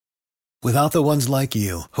Without the ones like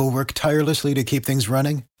you, who work tirelessly to keep things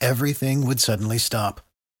running, everything would suddenly stop.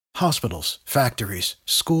 Hospitals, factories,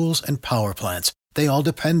 schools, and power plants, they all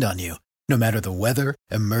depend on you. No matter the weather,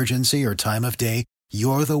 emergency, or time of day,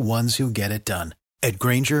 you're the ones who get it done. At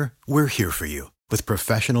Grainger, we're here for you with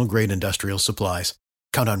professional-grade industrial supplies.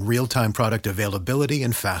 Count on real-time product availability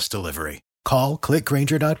and fast delivery. Call, click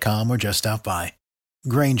Grainger.com, or just stop by.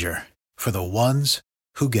 Grainger, for the ones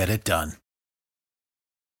who get it done.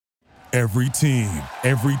 Every team,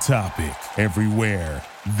 every topic, everywhere.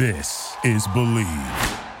 This is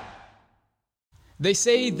Believe. They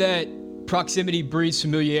say that proximity breeds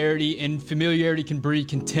familiarity, and familiarity can breed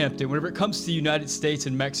contempt. And whenever it comes to the United States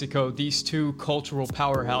and Mexico, these two cultural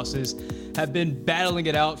powerhouses have been battling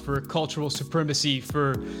it out for cultural supremacy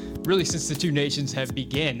for really since the two nations have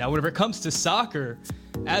begun. Now, whenever it comes to soccer,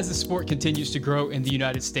 as the sport continues to grow in the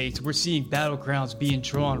United States, we're seeing battlegrounds being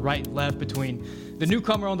drawn right and left between the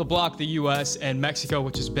newcomer on the block, the U.S., and Mexico,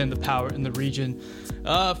 which has been the power in the region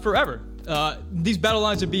forever. These battle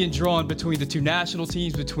lines are being drawn between the two national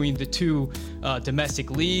teams, between the two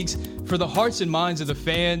domestic leagues, for the hearts and minds of the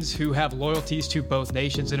fans who have loyalties to both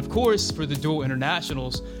nations, and of course for the dual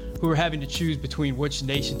internationals who are having to choose between which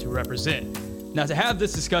nation to represent. Now, to have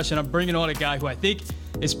this discussion, I'm bringing on a guy who I think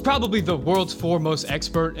is probably the world's foremost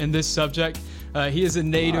expert in this subject. He is a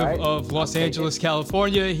native of Los Angeles,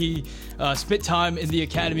 California. He spent time in the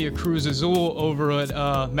Academy of Cruz Azul over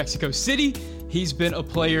at Mexico City. He's been a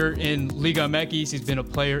player in Liga MX. He's been a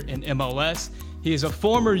player in MLS. He is a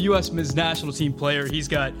former U.S. men's national team player. He's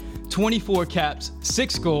got 24 caps,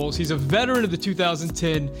 6 goals. He's a veteran of the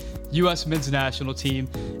 2010 U.S. men's national team.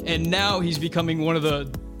 And now he's becoming one of the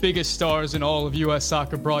biggest stars in all of U.S.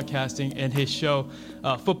 soccer broadcasting, and his show,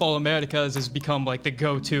 Football Americas, has become like the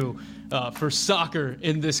go-to for soccer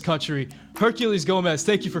in this country. Herculez Gomez,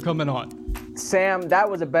 thank you for coming on. Sam, that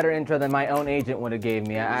was a better intro than my own agent would have gave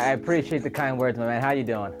me. I appreciate the kind words, my man. How you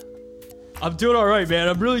doing? I'm doing all right, man.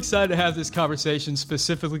 I'm really excited to have this conversation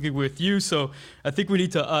specifically with you, so I think we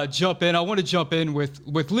need to jump in. I want to jump in with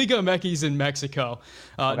Liga MX in Mexico.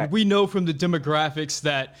 Okay. We know from the demographics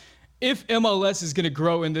that if MLS is going to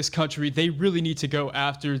grow in this country, they really need to go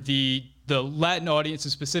after the Latin audience,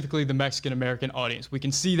 and specifically the Mexican-American audience. We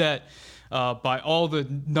can see that by all the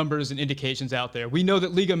numbers and indications out there. We know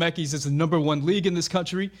that Liga MX is the #1 league in this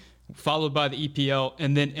country, followed by the EPL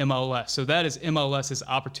and then MLS. So that is MLS's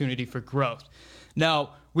opportunity for growth.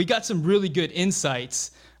 Now, we got some really good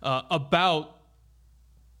insights about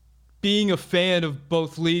being a fan of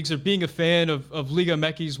both leagues, or being a fan of Liga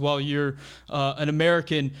MX while you're an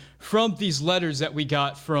American, from these letters that we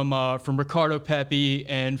got from Ricardo Pepi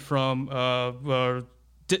and from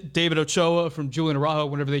David Ochoa, from Julian Araujo,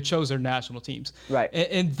 whenever they chose their national teams. Right.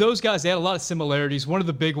 And those guys, they had a lot of similarities. One of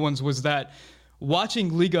the big ones was that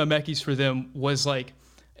watching Liga MX for them was like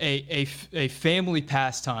a family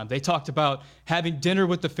pastime. They talked about having dinner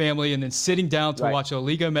with the family and then sitting down to watch a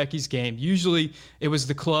Liga MX game. Usually it was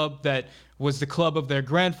the club that was the club of their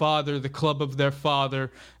grandfather, the club of their father,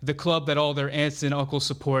 the club that all their aunts and uncles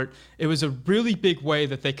support. It was a really big way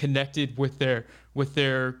that they connected with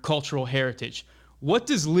their cultural heritage. What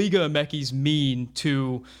does Liga MX mean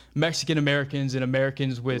to Mexican Americans and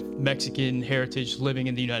Americans with Mexican heritage living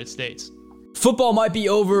in the United States? Football might be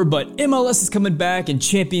over, but MLS is coming back, and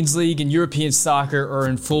Champions League and European soccer are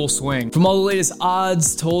in full swing. From all the latest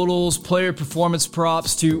odds, totals, player performance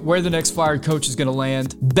props, to where the next fired coach is going to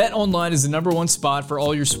land, BetOnline is the #1 spot for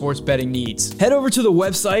all your sports betting needs. Head over to the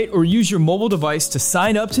website or use your mobile device to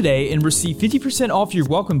sign up today and receive 50% off your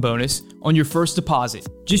welcome bonus on your first deposit.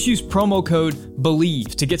 Just use promo code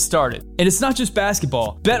BELIEVE to get started. And it's not just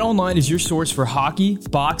basketball. BetOnline is your source for hockey,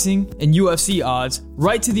 boxing, and UFC odds,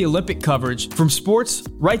 right to the Olympic coverage, from sports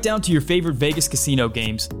right down to your favorite Vegas casino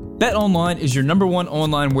games. BetOnline is your #1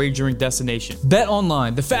 online wagering destination.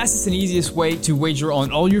 BetOnline, the fastest and easiest way to wager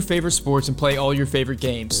on all your favorite sports and play all your favorite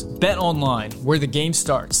games. BetOnline, where the game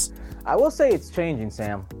starts. I will say it's changing,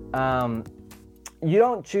 Sam. You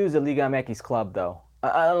don't choose a Liga MX club, though.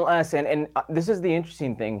 Unless, and this is the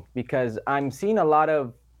interesting thing, because I'm seeing a lot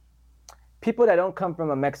of people that don't come from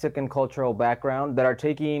a Mexican cultural background that are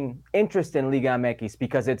taking interest in Liga MX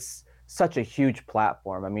because it's such a huge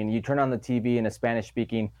platform. I mean, you turn on the TV in a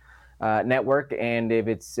Spanish-speaking network, and if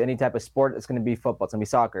it's any type of sport, it's going to be football, it's going to be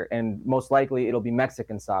soccer, and most likely it'll be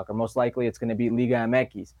Mexican soccer. Most likely it's going to be Liga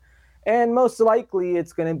MX, and most likely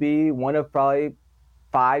it's going to be one of probably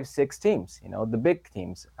 5-6 teams, the big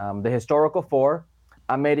teams, the historical 4,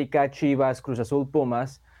 America, Chivas, Cruz Azul,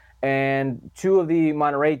 Pumas, and 2 of the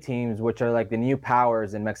Monterrey teams, which are like the new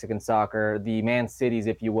powers in Mexican soccer, the Man Cities,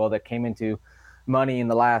 if you will, that came into money in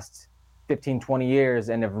the last 15, 20 years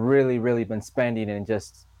and have really, really been spending, and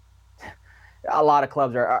just a lot of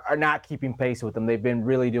clubs are not keeping pace with them. They've been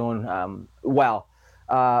really doing well.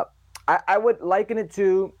 I would liken it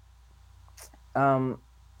to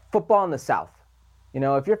football in the South.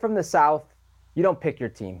 If you're from the South, you don't pick your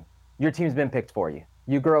team. Your team's been picked for you.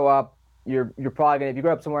 You grow up, you're probably gonna, if you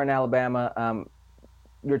grow up somewhere in Alabama,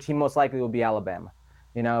 your team most likely will be Alabama.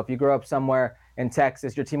 If you grow up somewhere in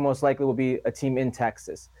Texas, your team most likely will be a team in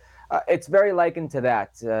Texas. It's very likened to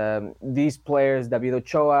that. These players, David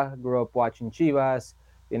Ochoa, grew up watching Chivas.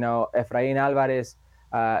 Efrain Alvarez,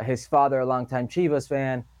 his father, a longtime Chivas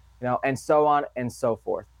fan. And so on and so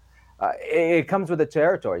forth. It comes with the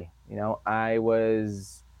territory. When I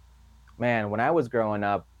was growing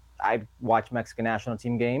up, I'd watch Mexican national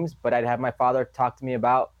team games, but I'd have my father talk to me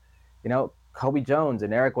about, Kobe Jones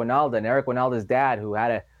and Eric Winalda, and Eric Winalda's dad, who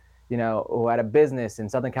had a business in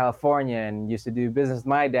Southern California and used to do business with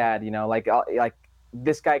my dad. Like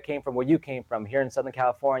this guy came from where you came from, here in Southern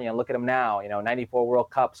California, and look at him now. 94 World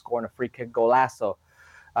Cup, scoring a free kick golazo.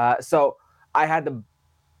 So I had the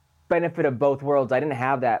benefit of both worlds. I didn't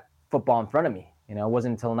have that football in front of me. It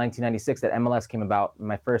wasn't until 1996 that MLS came about.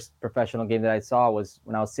 My first professional game that I saw was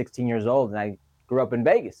when I was 16 years old, and I grew up in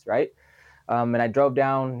Vegas, right? And I drove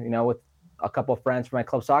down, with a couple of friends from my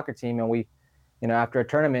club soccer team, and we, after a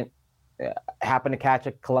tournament, happened to catch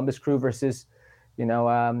a Columbus Crew versus,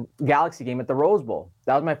 Galaxy game at the Rose Bowl.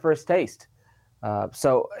 That was my first taste.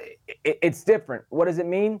 So it's different. What does it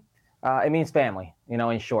mean? It means family,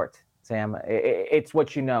 in short, Sam. It's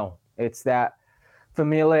what you know. It's that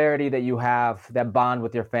familiarity that you have, that bond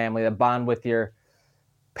with your family, that bond with your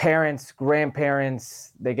parents,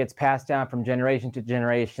 grandparents, that gets passed down from generation to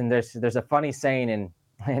generation. There's a funny saying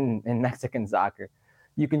in Mexican soccer: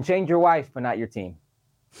 you can change your wife, but not your team.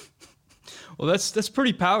 Well, that's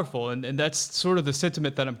pretty powerful, and that's sort of the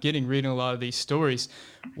sentiment that I'm getting reading a lot of these stories.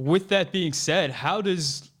 With that being said, how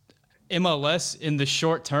does MLS in the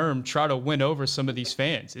short term try to win over some of these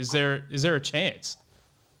fans? Is there a chance?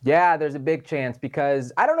 Yeah, there's a big chance,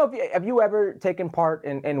 because I don't know have you ever taken part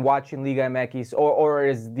in watching Liga MX, or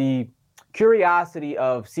is the curiosity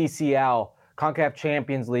of CCL, CONCACAF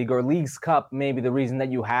Champions League, or Leagues Cup maybe the reason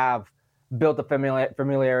that you have built a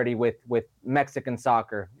familiarity with Mexican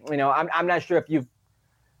soccer? I'm not sure if you've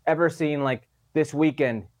ever seen, like, this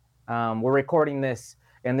weekend. We're recording this,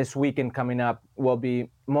 and this weekend coming up will be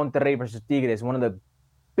Monterrey versus Tigres, one of the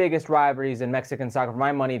biggest rivalries in Mexican soccer. For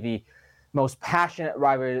my money, the most passionate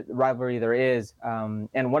rivalry there is,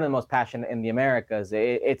 and one of the most passionate in the Americas.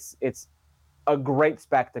 It's a great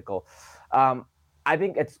spectacle. I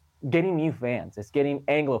think it's getting new fans. It's getting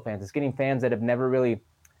Anglo fans. It's getting fans that have never really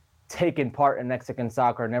taken part in Mexican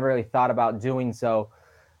soccer, never really thought about doing so.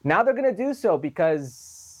 Now they're going to do so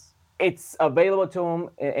because it's available to them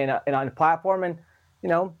on a platform. And,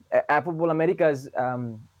 at Football Americas,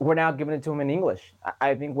 we're now giving it to them in English.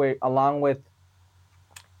 I think we're, along with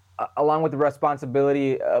the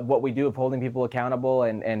responsibility of what we do of holding people accountable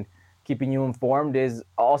and keeping you informed, is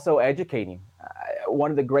also educating. One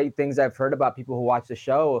of the great things I've heard about people who watch the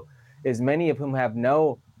show is many of whom have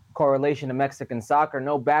no correlation to Mexican soccer,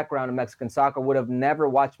 no background in Mexican soccer, would have never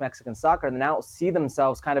watched Mexican soccer, and now see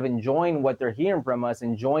themselves kind of enjoying what they're hearing from us,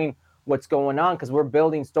 enjoying what's going on, because we're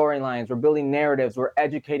building storylines, we're building narratives, we're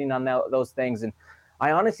educating on those things. And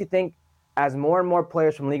I honestly think as more and more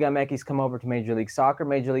players from Liga MX come over to Major League Soccer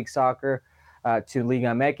to Liga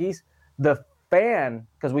MX, the fan,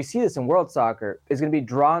 because we see this in world soccer, is going to be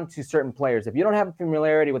drawn to certain players. If you don't have a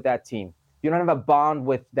familiarity with that team, if you don't have a bond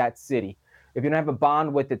with that city, if you don't have a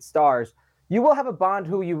bond with its stars, you will have a bond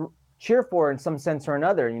who you cheer for in some sense or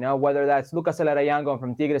another. Whether that's Lucas Elarayan going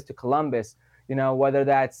from Tigres to Columbus, whether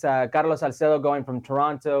that's Carlos Salcedo going from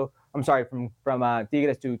from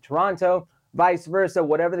Tigres to Toronto, vice versa,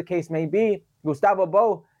 whatever the case may be. Gustavo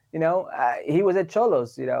Bo, he was at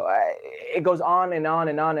Cholos. It goes on and on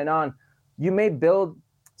and on and on. You may build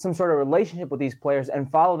some sort of relationship with these players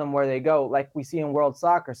and follow them where they go, like we see in world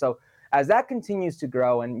soccer. So as that continues to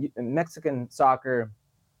grow and Mexican soccer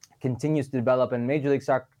continues to develop and Major League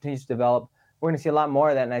Soccer continues to develop, we're going to see a lot more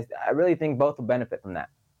of that. And I really think both will benefit from that.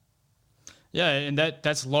 Yeah, and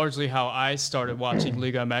that's largely how I started watching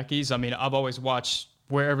Liga MX. I mean, I've always watched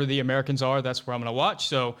wherever the Americans are, that's where I'm going to watch.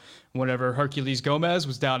 So whenever Herculez Gomez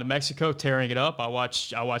was down in Mexico tearing it up, I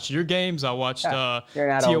watched your games. I watched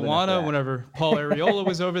Tijuana whenever Paul Arriola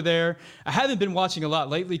was over there. I haven't been watching a lot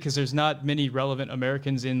lately because there's not many relevant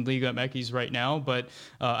Americans in Liga MX right now, but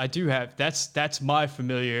I do have. That's my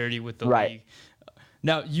familiarity with the league.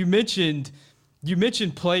 Now, you mentioned You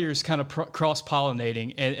mentioned players kind of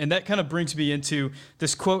cross-pollinating, and that kind of brings me into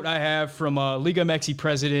this quote I have from LigaMX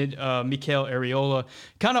president Mikel Arreola,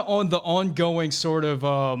 kind of on the ongoing sort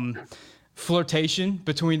of flirtation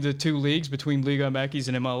between the two leagues, between Liga MX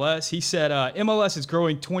and MLS. He said MLS is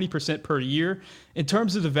growing 20% per year. In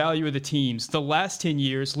terms of the value of the teams, the last 10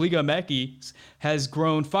 years, Liga MX has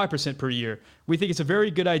grown 5% per year. We think it's a very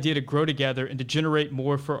good idea to grow together and to generate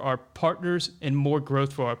more for our partners and more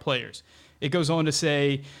growth for our players. It goes on to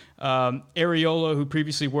say, Arreola, who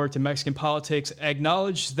previously worked in Mexican politics,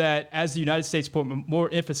 acknowledged that as the United States put more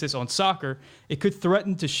emphasis on soccer, it could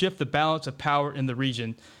threaten to shift the balance of power in the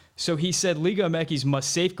region. So he said Liga MX must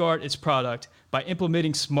safeguard its product by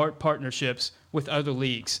implementing smart partnerships with other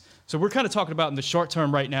leagues. So we're kind of talking about in the short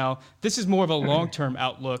term right now. This is more of a long-term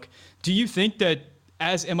outlook. Do you think that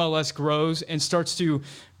as MLS grows and starts to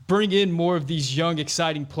bring in more of these young,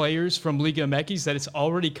 exciting players from Liga MX that it's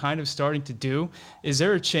already kind of starting to do, is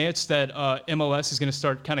there a chance that MLS is going to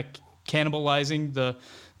start kind of cannibalizing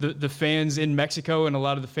the fans in Mexico and a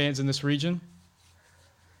lot of the fans in this region?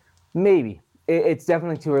 Maybe. It's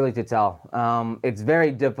definitely too early to tell. It's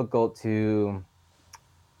very difficult to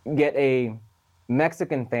get a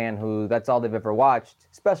Mexican fan who that's all they've ever watched,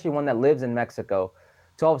 especially one that lives in Mexico,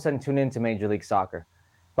 to all of a sudden tune into Major League Soccer.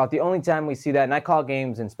 About the only time we see that, and I call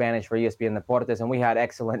games in Spanish for ESPN Deportes, and we had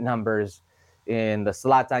excellent numbers in the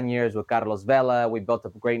Zlatan years with Carlos Vela. We built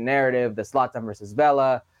up a great narrative, the Zlatan versus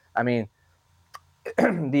Vela. I mean,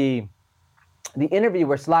 the interview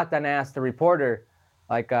where Zlatan asked the reporter,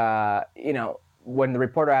 when the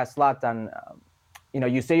reporter asked Zlatan,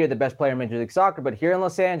 you say you're the best player in Major League Soccer, but here in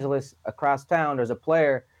Los Angeles, across town, there's a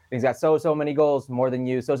player, and he's got so many goals more than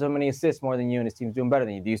you, so many assists more than you, and his team's doing better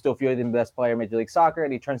than you. Do you still feel you're the best player in Major League Soccer?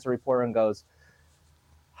 And he turns to the reporter and goes,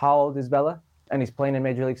 how old is Vela? And he's playing in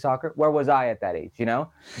Major League Soccer? Where was I at that age,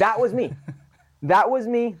 That was me. That was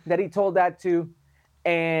me that he told that to,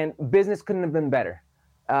 and business couldn't have been better.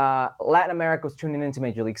 Latin America was tuning into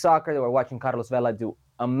Major League Soccer. They were watching Carlos Vela do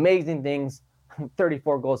amazing things,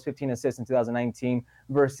 34 goals, 15 assists in 2019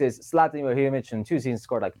 versus Zlatan Ibrahimovic in 2 seasons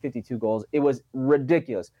scored like 52 goals. It was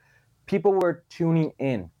ridiculous. People were tuning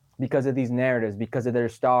in because of these narratives, because of their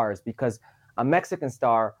stars, because a Mexican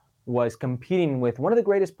star was competing with one of the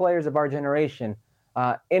greatest players of our generation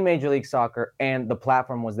in Major League Soccer, and the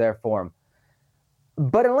platform was there for him.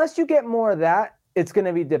 But unless you get more of that, it's going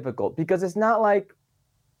to be difficult because it's not like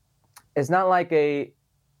a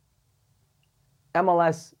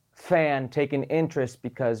MLS fan taking interest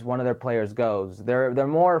because one of their players goes. They're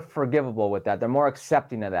more forgivable with that. They're more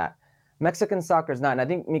accepting of that. Mexican soccer is not. And I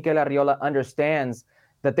think Mikel Arriola understands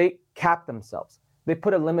that they cap themselves. They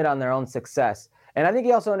put a limit on their own success. And I think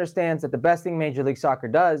he also understands that the best thing Major League Soccer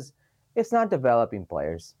does, it's not developing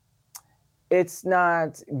players. It's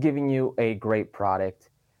not giving you a great product.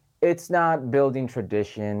 It's not building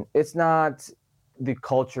tradition. It's not the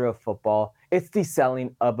culture of football. It's the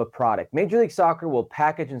selling of a product. Major League Soccer will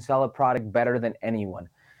package and sell a product better than anyone.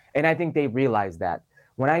 And I think they realize that.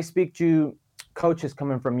 When I speak to coaches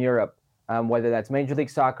coming from Europe, whether that's Major League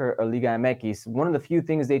Soccer or Liga MX, one of the few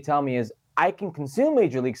things they tell me is, I can consume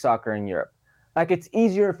Major League Soccer in Europe. Like, it's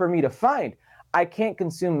easier for me to find. I can't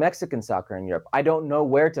consume Mexican soccer in Europe. I don't know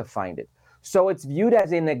where to find it. So it's viewed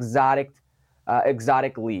as an exotic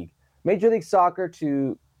league. Major League Soccer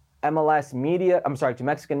to to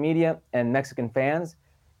Mexican media and Mexican fans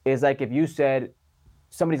is like if you said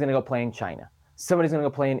somebody's going to go play in China, somebody's going to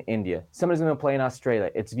go play in India, somebody's going to play in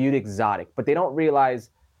Australia. It's viewed exotic, but they don't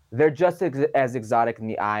realize they're just as exotic in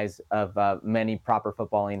the eyes of many proper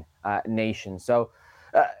footballing nations. So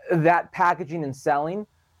that packaging and selling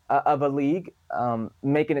of a league,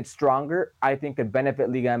 making it stronger, I think could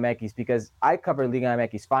benefit Liga MX because I cover Liga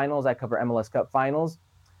MX finals, I cover MLS Cup finals.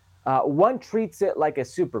 One treats it like a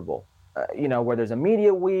Super Bowl, where there's a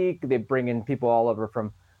media week. They bring in people all over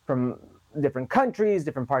from different countries,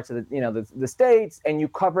 different parts of the states, and you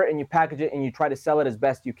cover it and you package it and you try to sell it as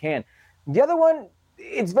best you can. The other one,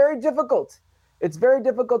 it's very difficult. It's very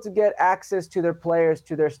difficult to get access to their players,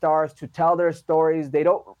 to their stars, to tell their stories.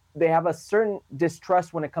 They have a certain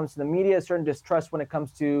distrust when it comes to the media, a certain distrust when it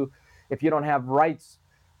comes to if you don't have rights,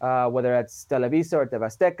 whether it's Televisa or TV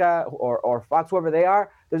Azteca or Fox, whoever they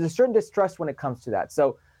are. There's a certain distrust when it comes to that.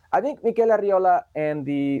 So I think Mikel Arriola and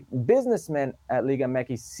the businessmen at Liga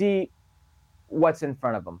MX see what's in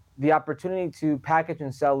front of them, the opportunity to package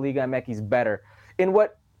and sell Liga MX better in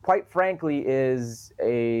what, quite frankly, is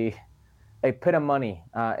a pit of money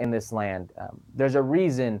in this land. There's a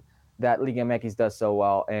reason that Liga MX does so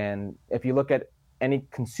well. And if you look at any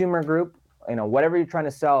consumer group, whatever you're trying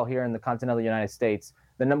to sell here in the continental United States,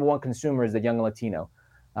 the number one consumer is the young Latino.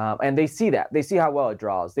 And they see that. They see how well it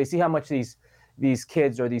draws. They see how much these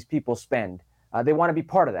kids or these people spend. They want to be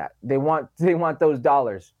part of that. They want those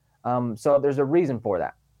dollars. So there's a reason for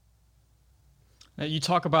that. Now you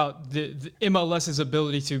talk about the MLS's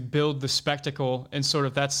ability to build the spectacle, and sort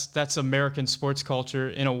of that's American sports culture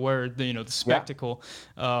in a word. The spectacle.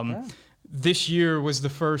 Yeah. This year was the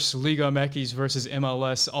first Liga MX versus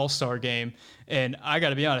MLS All-Star game, and I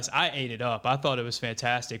got to be honest, I ate it up. I thought it was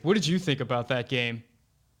fantastic. What did you think about that game?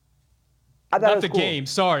 I thought it was the cool. Game.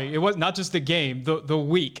 Sorry, it was not just the game. The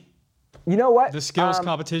week. You know what? The skills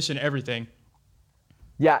competition, everything.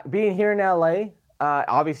 Yeah, being here in LA,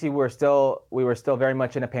 obviously we were still very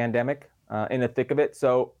much in a pandemic, in the thick of it.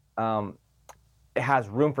 So it has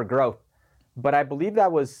room for growth. But I believe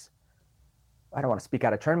that was, I don't want to speak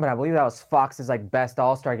out of turn, but I believe that was Fox's best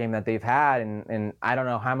All-Star game that they've had in I don't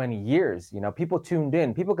know how many years. People tuned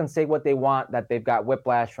in. People can say what they want, that they've got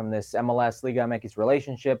whiplash from this MLS LigaMX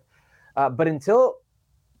relationship. But until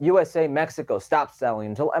USA Mexico stops selling,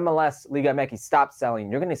 until MLS LigaMX stops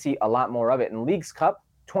selling, you're going to see a lot more of it. In Leagues Cup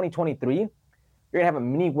 2023, you're going to have a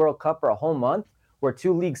mini World Cup for a whole month where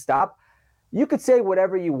 2 leagues stop. You could say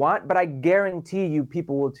whatever you want, but I guarantee you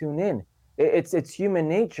people will tune in. It's human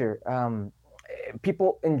nature.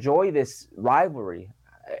 People enjoy this rivalry.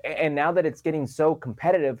 And now that it's getting so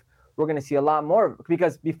competitive, we're going to see a lot more.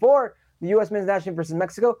 Because before, the U.S. men's national team versus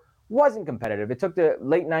Mexico wasn't competitive. It took the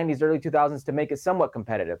late 90s, early 2000s to make it somewhat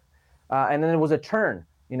competitive. And then it was a turn,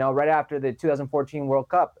 right after the 2014 World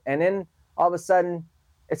Cup. And then all of a sudden,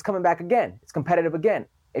 it's coming back again. It's competitive again.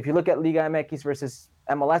 If you look at Liga MX versus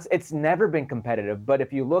MLS, it's never been competitive. But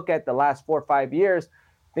if you look at the last 4 or 5 years,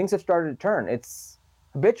 things have started to turn. It's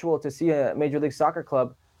habitual to see a Major League Soccer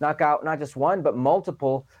club knock out not just one, but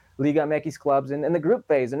multiple Liga MX clubs in the group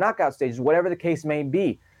phase, the knockout stages, whatever the case may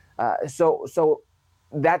be. So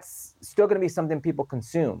that's still going to be something people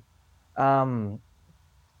consume.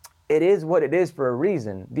 It is what it is for a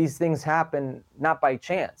reason. These things happen not by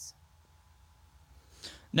chance.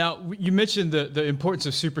 Now, you mentioned the importance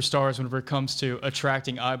of superstars whenever it comes to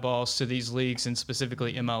attracting eyeballs to these leagues and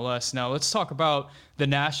specifically MLS. Now, let's talk about the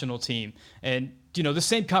national team. And, the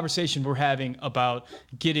same conversation we're having about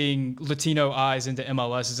getting Latino eyes into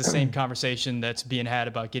MLS is the same conversation that's being had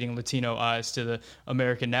about getting Latino eyes to the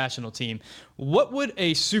American national team. What would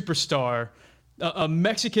a superstar, a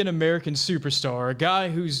Mexican-American superstar, a guy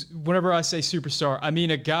who's, whenever I say superstar, I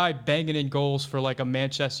mean a guy banging in goals for like a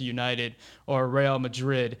Manchester United or Real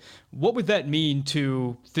Madrid, what would that mean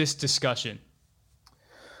to this discussion?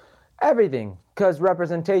 Everything, because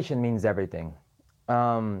representation means everything.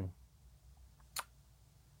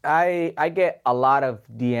 I get a lot of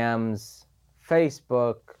DMs,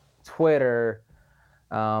 Facebook, Twitter,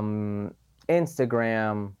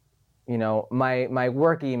 Instagram, my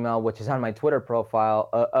work email, which is on my Twitter profile,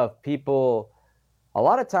 of people a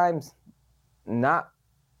lot of times not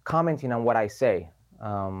commenting on what I say,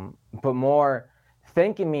 but more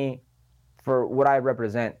thanking me for what I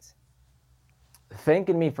represent,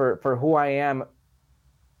 thanking me for who I am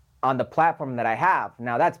on the platform that I have.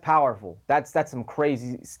 Now that's powerful. That's some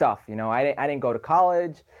crazy stuff. I didn't go to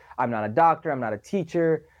college. I'm not a doctor. I'm not a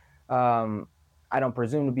teacher. I don't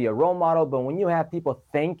presume to be a role model, but when you have people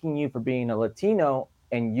thanking you for being a Latino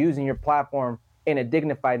and using your platform in a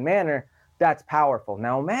dignified manner, that's powerful.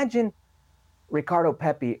 Now imagine Ricardo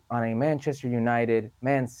Pepi on a Manchester United,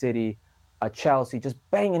 Man City, a Chelsea, just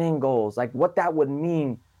banging in goals. Like what that would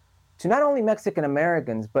mean to not only Mexican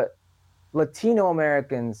Americans, but Latino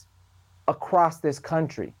Americans across this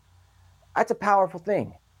country. That's a powerful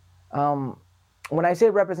thing. When I say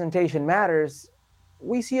representation matters,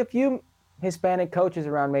 we see a few Hispanic coaches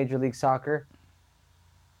around Major League Soccer,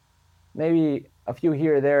 maybe a few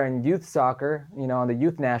here or there in youth soccer, on the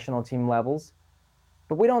youth national team levels,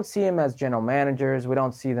 but we don't see them as general managers. We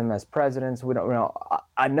don't see them as presidents. We don't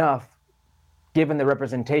enough, given the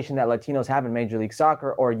representation that Latinos have in Major League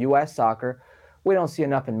Soccer or U.S. soccer. We don't see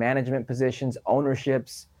enough in management positions,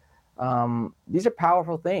 ownerships. These are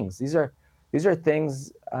powerful things. These are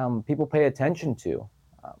things people pay attention to.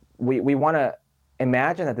 We want to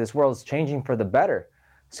imagine that this world is changing for the better.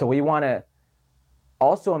 So we want to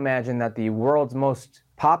also imagine that the world's most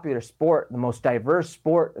popular sport, the most diverse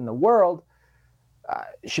sport in the world,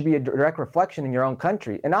 should be a direct reflection in your own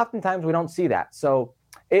country. And oftentimes we don't see that. So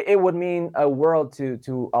it would mean a world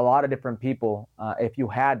to a lot of different people if you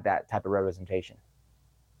had that type of representation.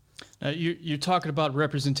 You're talking about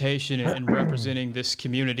representation and representing this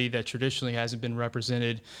community that traditionally hasn't been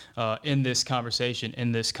represented in this conversation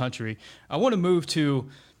in this country. I want to move to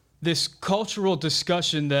this cultural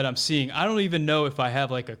discussion that I'm seeing. I don't even know if I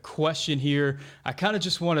have like a question here. I kind of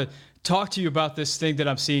just want to talk to you about this thing that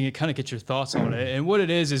I'm seeing and kind of get your thoughts on it. And what it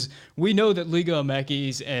is we know that Liga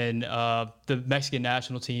MX and the Mexican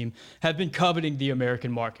national team have been coveting the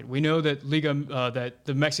American market. We know that that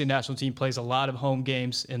the Mexican national team plays a lot of home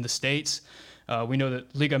games in the States. We know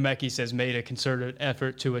that Liga MX has made a concerted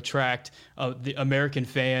effort to attract the American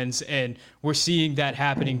fans, and we're seeing that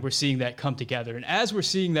happening. We're seeing that come together. And as we're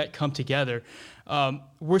seeing that come together,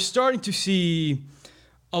 we're starting to see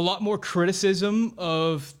a lot more criticism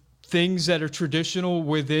of things that are traditional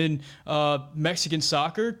within Mexican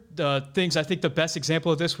soccer. Things, I think the best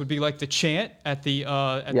example of this would be like the chant at the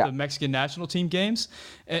Mexican national team games.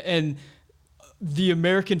 And the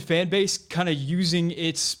American fan base kind of using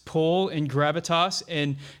its pull and gravitas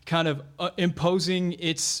and kind of imposing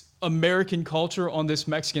its American culture on this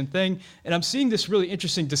Mexican thing. And I'm seeing this really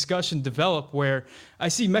interesting discussion develop where I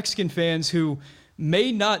see Mexican fans who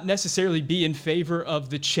may not necessarily be in favor of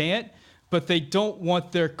the chant, but they don't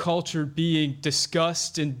want their culture being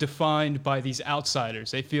discussed and defined by these outsiders.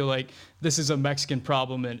 They feel like this is a Mexican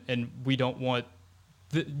problem and we don't want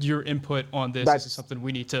your input on this. This is something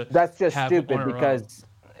we need to That's just have stupid because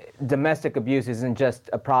domestic abuse isn't just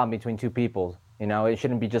a problem between two people. You know, it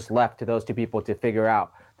shouldn't be just left to those two people to figure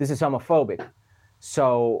out. This is homophobic.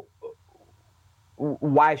 So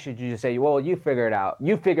why should you just say, well, you figure it out.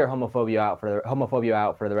 You figure homophobia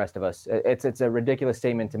out for the rest of us. It's a ridiculous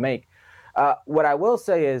statement to make. What I will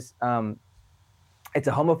say is it's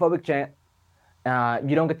a homophobic chant.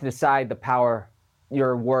 You don't get to decide the power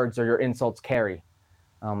your words or your insults carry.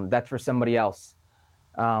 That's for somebody else.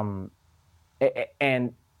 And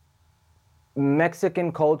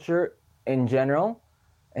Mexican culture in general,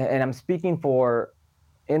 and I'm speaking for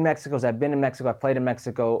in Mexico, as I've been in Mexico, I've played in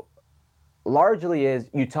Mexico, largely is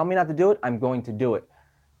you tell me not to do it, I'm going to do it.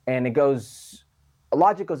 And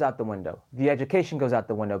logic goes out the window. The education goes out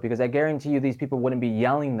the window because I guarantee you these people wouldn't be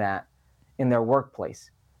yelling that in their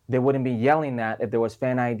workplace. They wouldn't be yelling that if there was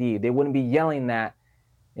fan ID. They wouldn't be yelling that,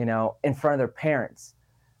 in front of their parents.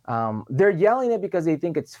 They're yelling it because they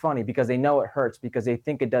think it's funny, because they know it hurts, because they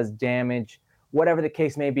think it does damage. Whatever the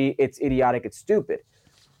case may be, it's idiotic, it's stupid.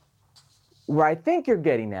 Where I think you're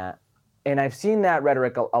getting at, and I've seen that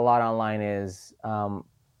rhetoric a lot online, is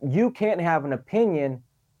you can't have an opinion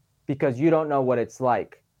because you don't know what it's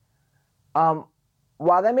like.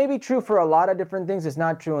 While that may be true for a lot of different things, it's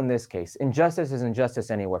not true in this case. Injustice is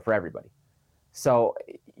injustice anywhere for everybody. So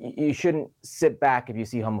you shouldn't sit back if you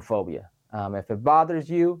see homophobia. If it bothers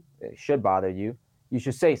you, it should bother you, you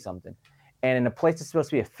should say something. And in a place that's supposed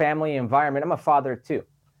to be a family environment, I'm a father too.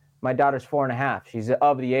 My daughter's 4.5. She's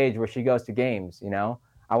of the age where she goes to games,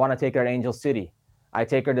 I want to take her to Angel City. I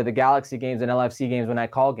take her to the Galaxy games and LFC games when I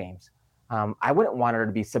call games. I wouldn't want her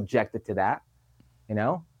to be subjected to that,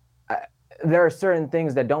 There are certain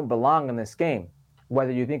things that don't belong in this game.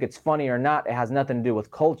 Whether you think it's funny or not, it has nothing to do with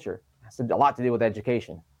culture. It has a lot to do with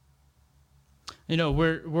education.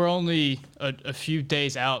 We're only a few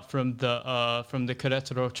days out from the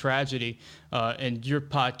Queretaro tragedy, and your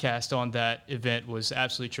podcast on that event was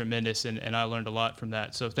absolutely tremendous, and I learned a lot from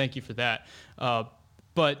that. So thank you for that.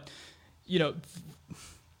 But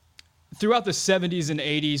throughout the 70s and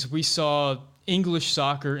 80s, we saw English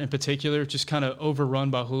soccer in particular just kind of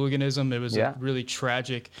overrun by hooliganism. It was a really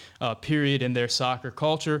tragic period in their soccer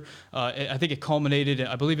culture. I think it culminated,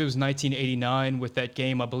 I believe it was 1989 with that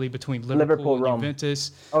game, I believe, between Liverpool and Rome.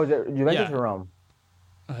 Juventus. Oh, is it Juventus or Rome?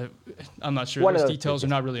 I'm not sure. Those details are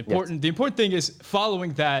not really important. Yes. The important thing is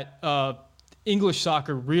following that, English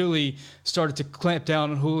soccer really started to clamp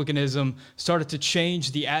down on hooliganism, started to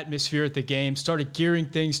change the atmosphere at the game, started gearing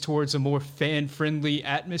things towards a more fan-friendly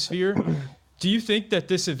atmosphere. Do you think that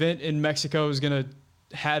this event in Mexico is going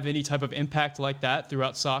to have any type of impact like that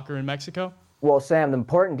throughout soccer in Mexico? Well, Sam, the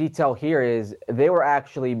important detail here is they were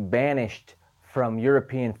actually banished from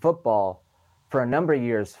European football for a number of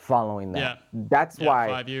years following that. Yeah. That's why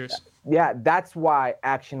 5 years. Yeah, that's why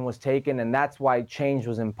action was taken and that's why change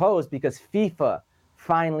was imposed, because FIFA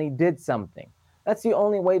finally did something. That's the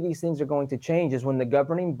only way these things are going to change, is when the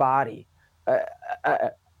governing body,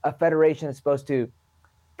 a federation that's supposed to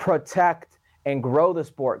protect and grow the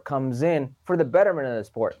sport, comes in for the betterment of the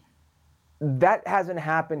sport. That hasn't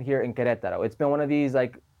happened here in Querétaro. It's been one of these,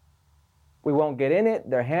 we won't get in it,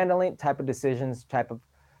 they're handling type of decisions, type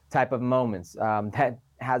of moments. That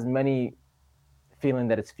has many feeling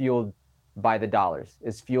that it's fueled by the dollars.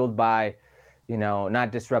 It's fueled by,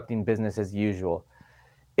 not disrupting business as usual.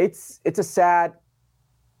 It's a sad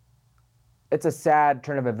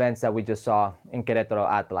turn of events that we just saw in Querétaro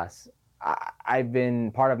Atlas. I've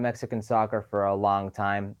been part of Mexican soccer for a long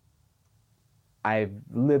time. I've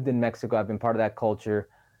lived in Mexico. I've been part of that culture.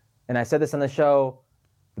 And I said this on the show,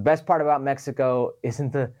 The best part about Mexico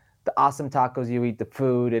isn't the awesome tacos you eat, the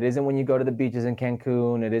food. It isn't when you go to the beaches in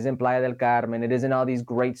Cancun. It isn't Playa del Carmen. It isn't all these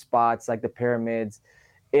great spots like the pyramids.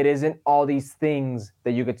 It isn't all these things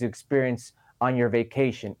that you get to experience on your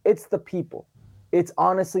vacation. It's the people. It's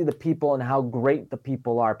honestly the people and how great the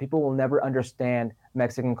people are. People will never understand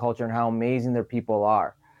Mexican culture and how amazing their people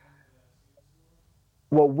are.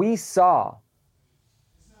 What we saw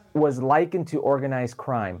was likened to organized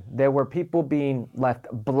crime. There were people being left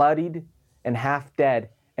bloodied and half dead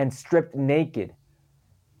and stripped naked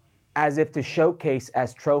as if to showcase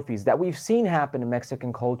as trophies that we've seen happen in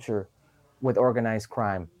Mexican culture with organized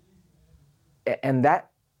crime. And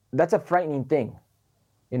that's a frightening thing.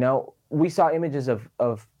 You know, we saw images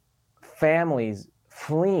of families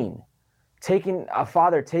fleeing, a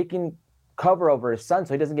father taking cover over his son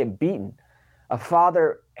so he doesn't get beaten. A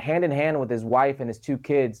father hand in hand with his wife and his 2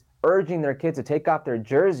 kids, urging their kids to take off their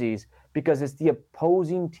jerseys because it's the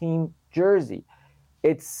opposing team jersey.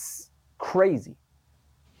 It's crazy.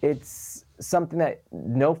 It's something that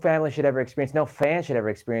no family should ever experience, no fan should ever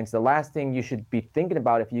experience. The last thing you should be thinking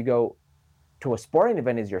about if you go to a sporting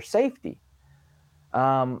event is your safety.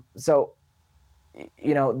 So,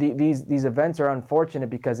 you know, these events are unfortunate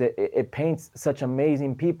because it paints such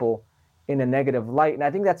amazing people in a negative light. And I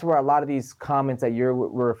think that's where a lot of these comments that were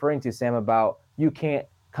referring to, Sam, about you can't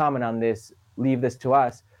comment on this, leave this to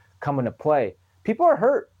us, come into play. People are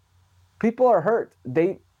hurt.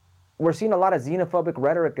 We're seeing a lot of xenophobic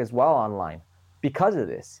rhetoric as well online because of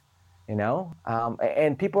this, you know,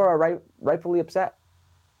 and people are rightfully upset.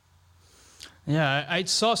 Yeah, I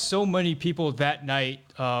saw so many people that night.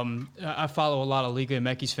 I follow a lot of Liga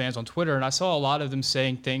MX fans on Twitter, and I saw a lot of them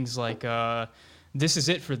saying things like, "This is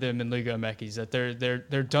it for them in Liga MX, that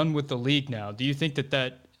they're done with the league now." Do you think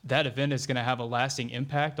that event is going to have a lasting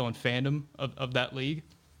impact on fandom of that league?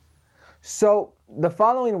 So the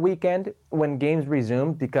following weekend, when games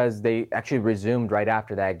resumed, because they actually resumed right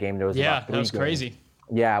after that game, there was about 3 that was games. crazy.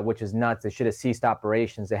 Yeah, which is nuts. They should have ceased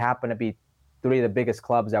operations. They happen to be 3 of the biggest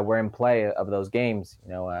clubs that were in play of those games.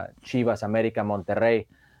 You know, Chivas, America, Monterrey,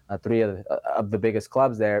 3 of the biggest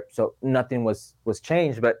clubs there. So nothing was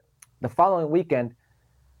changed. But the following weekend,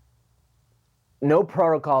 no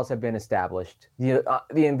protocols have been established. The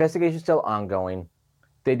investigation is still ongoing.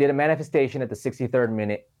 They did a manifestation at the 63rd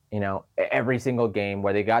minute, you know, every single game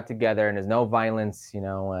where they got together and there's no violence, you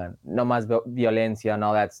know, no más violencia and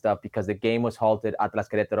all that stuff because the game was halted at Atlas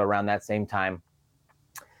Queretaro around that same time.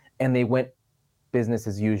 And they went business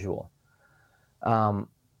as usual.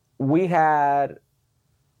 We had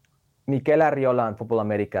Mikel Arriola on Football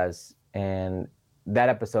Americas, and that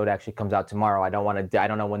episode actually comes out tomorrow. I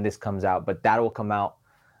don't know when this comes out, but that will come out.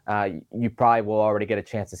 You probably will already get a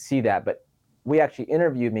chance to see that. But we actually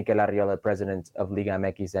interviewed Mikel Arriola, president of Liga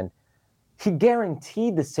MX, and he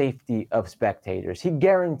guaranteed the safety of spectators. He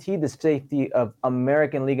guaranteed the safety of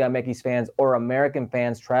American Liga MX fans or American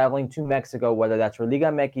fans traveling to Mexico, whether that's for Liga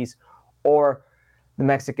MX or the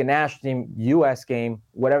Mexican national team, U.S. game,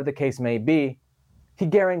 whatever the case may be. He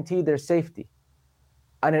guaranteed their safety.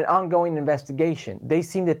 On an ongoing investigation, they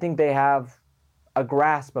seem to think they have a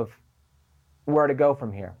grasp of where to go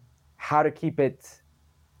from here, how to keep it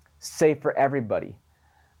safe for everybody.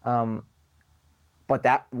 But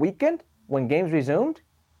that weekend, when games resumed,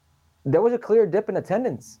 there was a clear dip in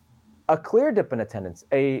attendance. A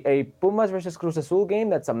Pumas versus Cruz Azul game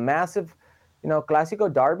that's a massive, you know,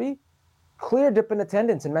 Clásico derby, clear dip in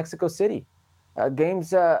attendance in Mexico City.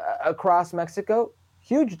 Games across Mexico,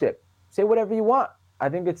 huge dip. Say whatever you want. I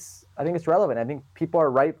think it's relevant. I think people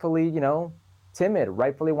are rightfully, you know, timid,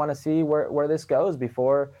 rightfully want to see where this goes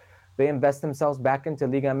before they invest themselves back into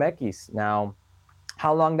Liga MX. Now,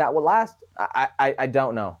 how long that will last, I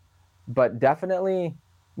don't know. But definitely,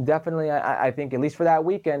 I think, at least for that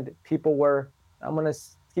weekend, people were, I'm going to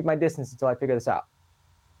keep my distance until I figure this out.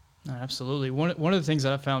 Absolutely. One of the things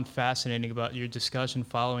that I found fascinating about your discussion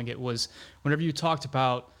following it was whenever you talked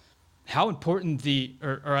about how important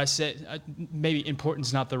or I said, maybe important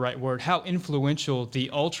is not the right word, how influential the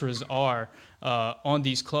ultras are on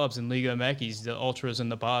these clubs in Liga MX, the ultras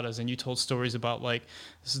and the Barras. And you told stories about like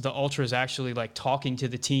the ultras actually like talking to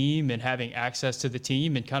the team and having access to the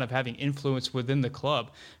team and kind of having influence within the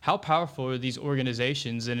club. How powerful are these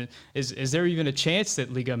organizations? And is there even a chance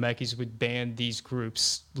that Liga MX would ban these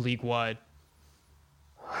groups league-wide?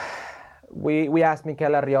 We asked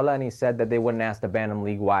Mikel Arriola, and he said that they wouldn't ask to ban them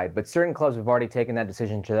league-wide. But certain clubs have already taken that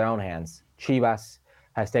decision into their own hands. Chivas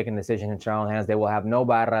has taken the decision into their own hands. They will have no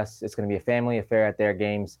barras. It's going to be a family affair at their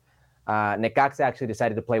games. Necaxa actually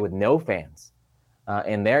decided to play with no fans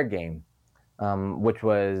in their game, which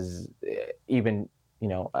was even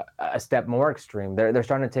a step more extreme. They're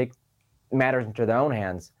starting to take matters into their own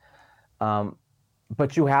hands.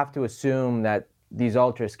 But you have to assume that these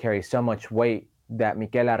ultras carry so much weight that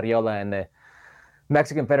Mikel Arriola and the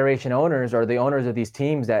Mexican Federation owners, or the owners of these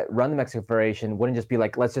teams that run the Mexican Federation, wouldn't just be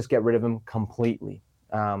like, let's just get rid of him completely.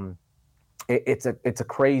 It's a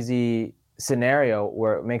crazy scenario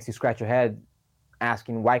where it makes you scratch your head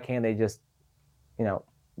asking, why can't they just,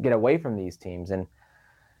 get away from these teams? And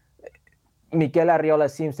Mikel Arriola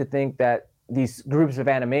seems to think that these groups of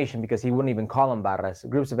animation, because he wouldn't even call them barras,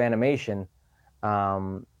 groups of animation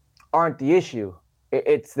aren't the issue.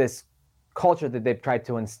 It's this culture that they've tried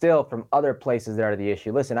to instill from other places that are the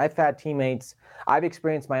issue. Listen, I've had teammates, I've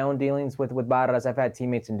experienced my own dealings with barras. I've had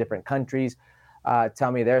teammates in different countries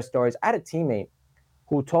tell me their stories. I had a teammate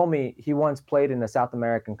who told me he once played in a South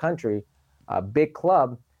American country, a big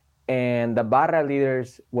club, and the barra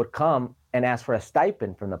leaders would come and ask for a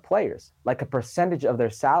stipend from the players, like a percentage of their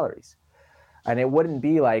salaries. And it wouldn't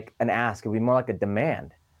be like an ask, it would be more like a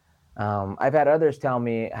demand. I've had others tell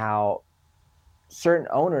me how certain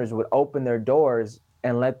owners would open their doors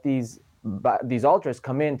and let these ultras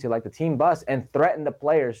come into like the team bus and threaten the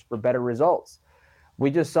players for better results.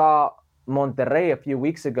 We just saw Monterrey a few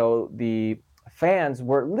weeks ago. The fans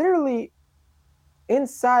were literally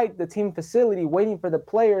inside the team facility waiting for the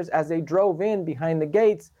players as they drove in behind the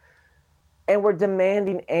gates, and were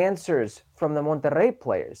demanding answers from the Monterrey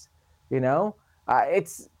players.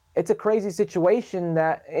 It's a crazy situation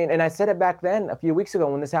that, and I said it back then a few weeks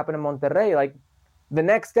ago when this happened in Monterrey, like the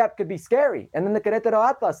next step could be scary. And then the Queretaro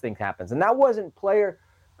Atlas thing happens. And that wasn't player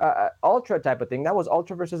ultra type of thing. That was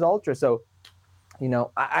ultra versus ultra. So,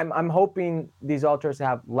 I'm hoping these ultras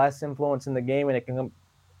have less influence in the game and it can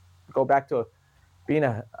go back to being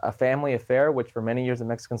a family affair, which for many years in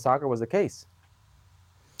Mexican soccer was the case.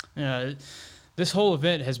 Yeah, this whole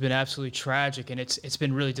event has been absolutely tragic, and it's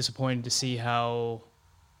been really disappointing to see how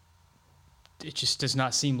it just does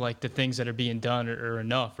not seem like the things that are being done are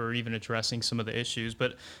enough, or even addressing some of the issues.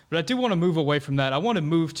 But I do want to move away from that. I want to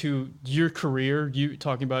move to your career. You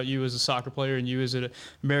talking about you as a soccer player and you as an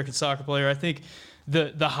American soccer player. I think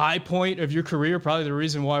the high point of your career, probably the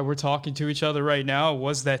reason why we're talking to each other right now,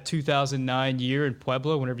 was that 2009 year in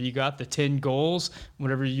Puebla, whenever you got the 10 goals,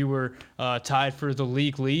 whenever you were tied for the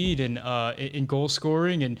league lead and in goal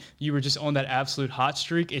scoring, and you were just on that absolute hot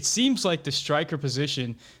streak. It seems like the striker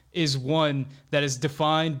position is one that is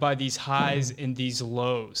defined by these highs and these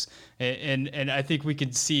lows. And I think we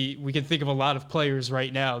can think of a lot of players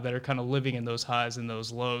right now that are kind of living in those highs and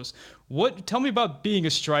those lows. Tell me about being a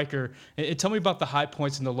striker, and tell me about the high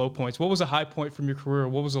points and the low points. What was a high point from your career?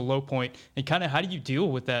 What was a low point? And kind of how do you deal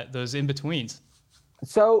with those in-betweens?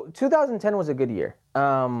 So 2010 was a good year.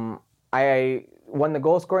 I won the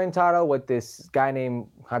goal scoring title with this guy named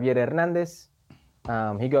Javier Hernandez.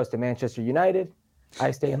 He goes to Manchester United.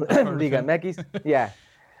 I stay in Liga MX. Yeah.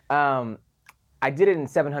 I did it in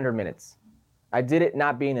 700 minutes. I did it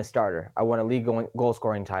not being a starter. I won a league goal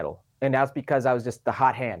scoring title. And that's because I was just the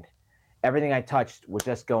hot hand. Everything I touched would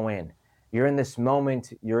just go in. You're in this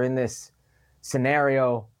moment, you're in this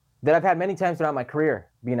scenario that I've had many times throughout my career,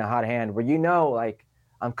 being a hot hand, where like,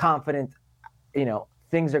 I'm confident,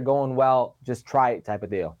 things are going well, just try it type of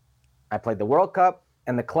deal. I played the World Cup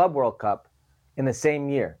and the Club World Cup in the same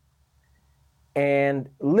year. And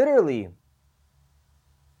literally,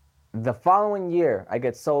 the following year, I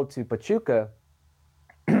get sold to Pachuca.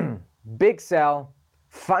 Big sell,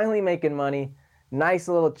 finally making money, nice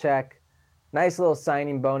little check, nice little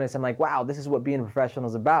signing bonus. I'm like, wow, this is what being a professional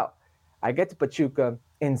is about. I get to Pachuca,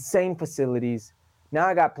 insane facilities. Now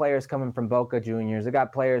I got players coming from Boca Juniors. I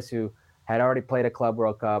got players who had already played a Club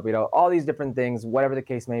World Cup, all these different things, whatever the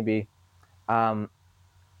case may be. And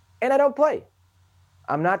I don't play.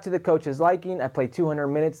 I'm not to the coach's liking. I played 200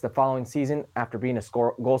 minutes the following season after being a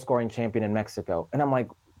goal-scoring champion in Mexico. And I'm like,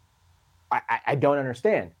 I don't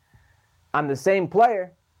understand. I'm the same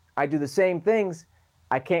player. I do the same things.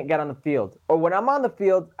 I can't get on the field. Or when I'm on the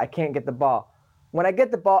field, I can't get the ball. When I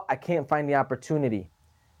get the ball, I can't find the opportunity.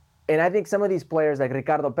 And I think some of these players, like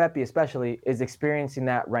Ricardo Pepi especially, is experiencing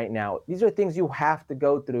that right now. These are things you have to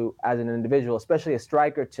go through as an individual, especially a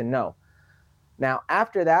striker, to know. Now,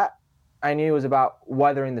 after that, I knew it was about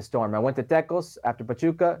weathering the storm. I went to Tecos after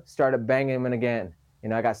Pachuca, started banging them in again.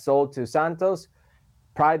 I got sold to Santos,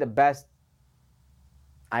 probably the best,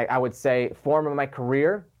 I would say, form of my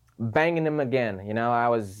career, banging them again. I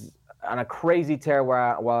was on a crazy tear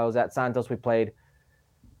while I was at Santos. We played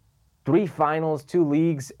 3 finals, 2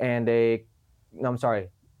 leagues, and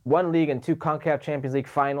 1 league and 2 CONCACAF Champions League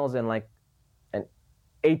finals in like an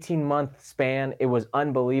 18-month span. It was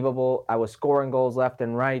unbelievable. I was scoring goals left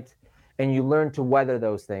and right. and you learn to weather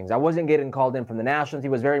those things. I wasn't getting called in from the national team.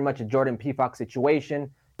 It was very much a Jordan Pefok situation.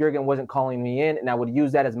 Jurgen wasn't calling me in, and I would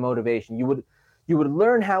use that as motivation. You would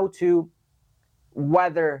learn how to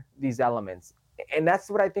weather these elements. And that's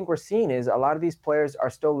what I think we're seeing is a lot of these players are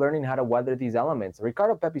still learning how to weather these elements.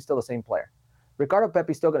 Ricardo Pepi's still the same player. Ricardo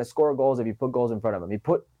Pepi's still going to score goals if you put goals in front of him. You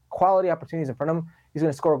put quality opportunities in front of him, he's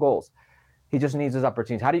going to score goals. He just needs those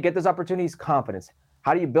opportunities. How do you get those opportunities? Confidence.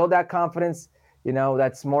 How do you build that confidence?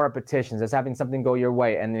 That's more repetitions. That's having something go your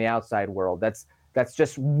way and in the outside world. That's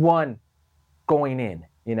just one going in,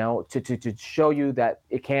 to show you that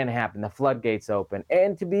it can happen. The floodgates open,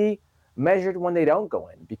 and to be measured when they don't go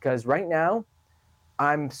in. Because right now,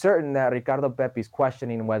 I'm certain that Ricardo Pepi's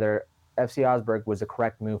questioning whether FC Augsburg was the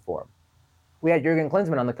correct move for him. We had Jurgen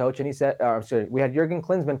Klinsmann on the coach, and he said, we had Jurgen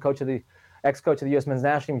Klinsmann, ex-coach of the U.S. men's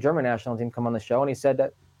national team, German national team, come on the show, and he said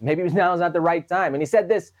that maybe now is not the right time. And he said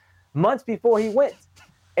this months before he went,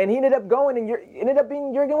 and he ended up going, and ended up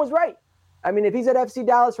being Jurgen was right. I mean, if he's at FC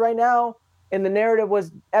Dallas right now, and the narrative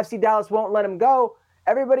was FC Dallas won't let him go,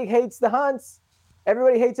 everybody hates the Hunts.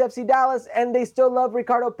 Everybody hates FC Dallas, and they still love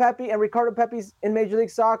Ricardo Pepi, and Ricardo Pepi's in Major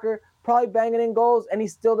League Soccer, probably banging in goals, and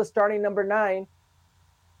he's still the starting number 9,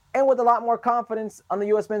 and with a lot more confidence on the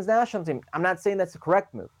U.S. men's national team. I'm not saying that's the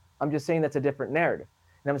correct move. I'm just saying that's a different narrative,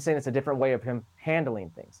 and I'm saying it's a different way of him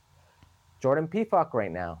handling things. Jordan Pefok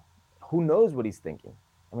right now, who knows what he's thinking?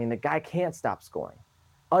 I mean, the guy can't stop scoring.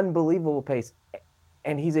 Unbelievable pace,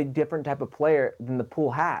 and he's a different type of player than the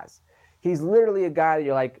pool has. He's literally a guy that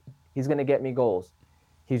you're like, he's going to get me goals.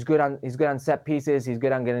 He's good on set pieces. He's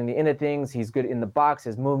good on getting into things. He's good in the box,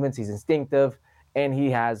 his movements. He's instinctive, and he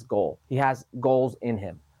has goal. He has goals in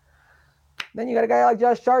him. Then you got a guy like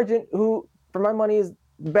Josh Sargent, who, for my money, is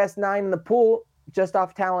the best 9 in the pool just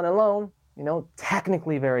off talent alone.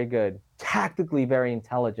 Technically very good, tactically very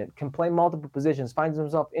intelligent, can play multiple positions, finds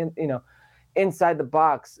himself inside the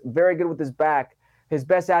box, very good with his back. His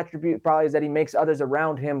best attribute probably is that he makes others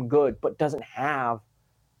around him good, but doesn't have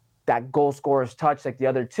that goal scorer's touch like the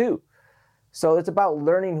other two. So it's about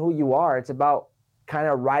learning who you are. It's about kind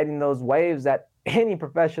of riding those waves that any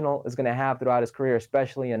professional is going to have throughout his career,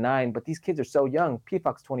 especially a 9. But these kids are so young.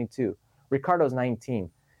 Pefok's 22. Ricardo's 19.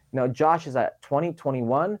 Josh is at 20,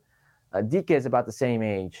 21. DK is about the same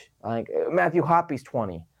age. Like Matthew Hoppy's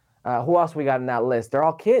 20. Who else we got in that list? They're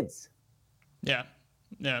all kids. Yeah.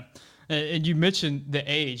 And you mentioned the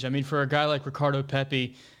age. I mean, for a guy like Ricardo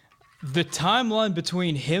Pepi, the timeline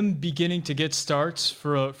between him beginning to get starts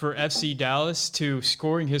for FC Dallas to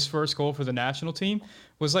scoring his first goal for the national team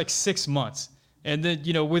was like 6 months. And then,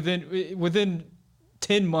 within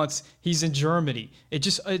 10 months, he's in Germany.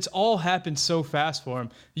 It's all happened so fast for him.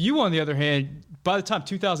 You, on the other hand, by the time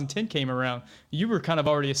 2010 came around, you were kind of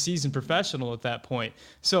already a seasoned professional at that point.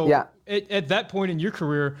 So yeah. At that point in your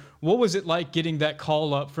career, what was it like getting that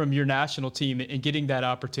call up from your national team and getting that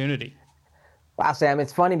opportunity? Wow, Sam,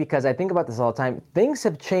 it's funny because I think about this all the time. Things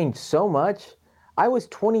have changed so much. I was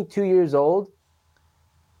 22 years old,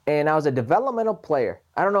 and I was a developmental player.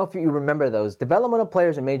 I don't know if you remember those. Developmental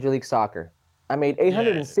players in Major League Soccer. I made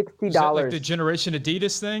 $860. Is that like the Generation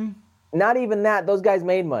Adidas thing? Not even that. Those guys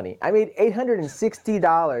made money. I made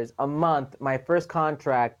 $860 a month, my first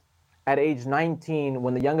contract at age 19,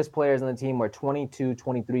 when the youngest players on the team were 22,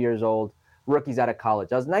 23 years old, rookies out of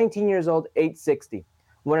college. I was 19 years old, $860.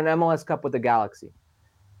 Won an MLS Cup with the Galaxy.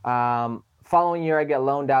 Following year, I get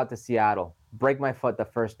loaned out to Seattle. Break my foot the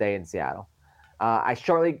first day in Seattle.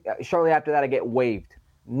 Shortly after that, I get waived.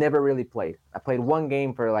 Never really played. I played one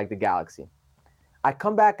game for the Galaxy. I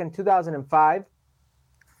come back in 2005.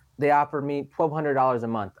 They offered me $1,200 a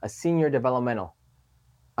month, a senior developmental.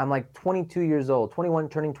 I'm like 22 years old, 21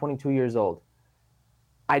 turning 22 years old.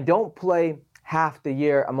 I don't play half the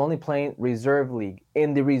year. I'm only playing reserve league.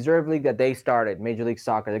 In the reserve league that they started, Major League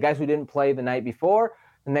Soccer. The guys who didn't play the night before,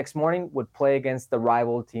 the next morning would play against the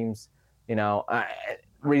rival teams,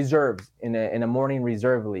 reserves in a morning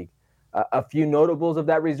reserve league. A few notables of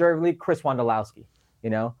that reserve league, Chris Wondolowski,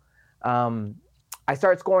 I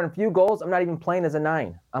start scoring a few goals. I'm not even playing as a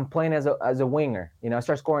 9. I'm playing as a winger. I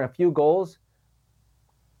start scoring a few goals.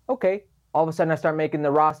 Okay. All of a sudden I start making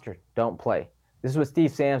the roster. Don't play. This was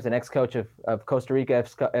Steve Sampson, ex-coach of Costa Rica,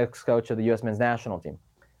 ex-coach of the U.S. men's national team.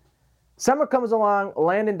 Summer comes along.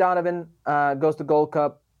 Landon Donovan goes to Gold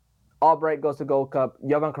Cup. Albright goes to Gold Cup.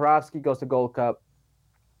 Jovan Karofsky goes to Gold Cup.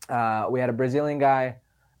 We had a Brazilian guy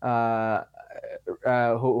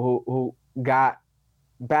who got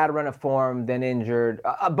bad run of form, then injured.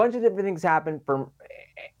 A bunch of different things happened,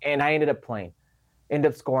 and I ended up playing.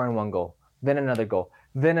 Ended up scoring one goal, then another goal,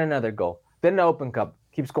 then another goal, then the Open Cup.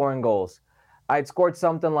 Keep scoring goals. I'd scored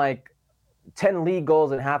something like 10 league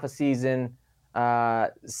goals in half a season,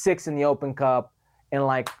 6 in the Open Cup, and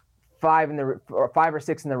like 5 or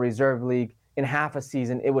 6 in the reserve league in half a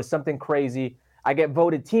season. It was something crazy. I get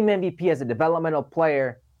voted team MVP as a developmental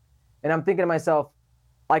player, and I'm thinking to myself,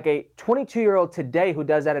 like a 22-year-old today who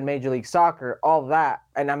does that in Major League Soccer, all that,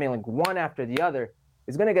 and I mean like one after the other,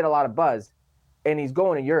 is going to get a lot of buzz, and he's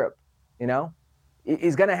going to Europe, you know?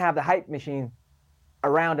 He's going to have the hype machine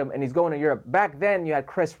around him, and he's going to Europe. Back then, you had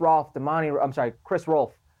Chris Rolfe, Damani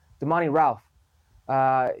Ralph.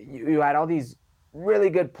 You had all these really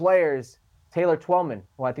good players. Taylor Twellman,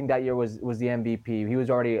 who I think that year was the MVP. He was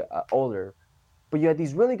already older. But you had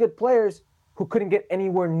these really good players who couldn't get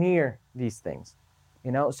anywhere near these things.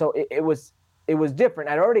 You know, so it was different.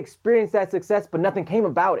 I'd already experienced that success, but nothing came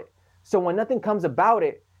about it. So when nothing comes about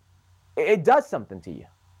it, it does something to you,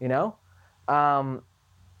 you know?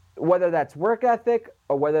 Whether that's work ethic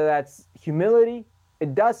or whether that's humility,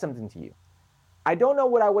 it does something to you. I don't know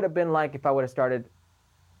what I would have been like if I would have started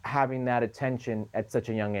having that attention at such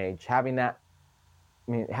a young age, having the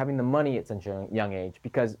money at such a young age,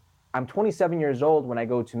 because I'm 27 years old when I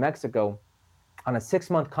go to Mexico on a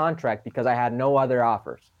 6-month contract because I had no other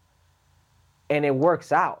offers. And it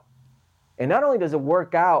works out. And not only does it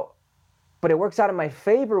work out, but it works out in my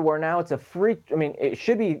favor where now it's it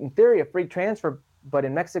should be, in theory, a free transfer, but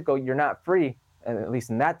in Mexico, you're not free, at least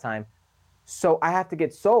in that time. So I have to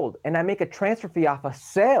get sold. And I make a transfer fee off a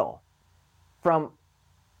sale from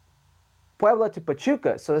Puebla to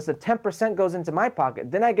Pachuca. So this 10% goes into my pocket.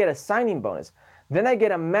 Then I get a signing bonus. Then I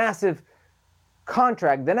get a massive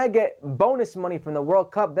contract. Then I get bonus money from the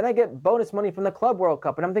World Cup. Then I get bonus money from the Club World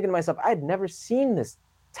Cup. And I'm thinking to myself, I'd never seen this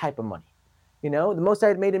type of money. You know, the most I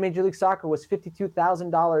had made in Major League Soccer was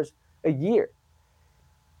 $52,000 a year.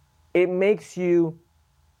 It makes you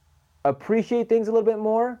appreciate things a little bit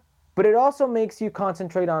more, but it also makes you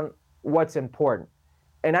concentrate on what's important.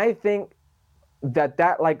 And I think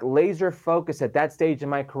that like laser focus at that stage in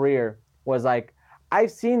my career was like,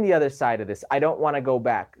 I've seen the other side of this. I don't want to go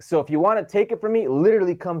back. So if you want to take it from me,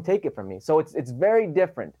 literally come take it from me. So it's very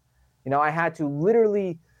different. You know, I had to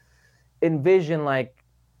literally envision like,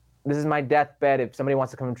 this is my deathbed. If somebody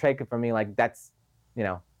wants to come and take it from me, like that's, you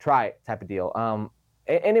know, try it type of deal.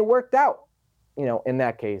 And it worked out, you know, in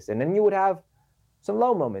that case. And then you would have some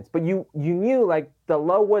low moments, but you knew like the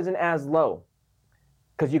low wasn't as low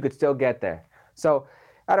because you could still get there. So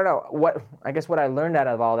I don't know what I learned out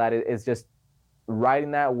of all that is just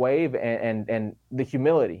riding that wave and the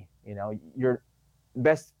humility. You know, your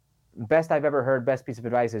best I've ever heard, best piece of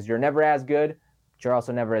advice is you're never as good, but you're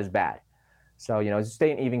also never as bad. So, you know,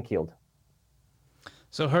 staying even-keeled.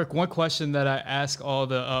 So, Herc, one question that I ask all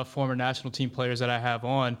the former national team players that I have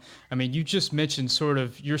on, I mean, you just mentioned sort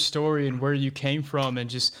of your story and where you came from and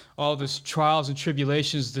just all the trials and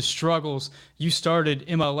tribulations, the struggles. You started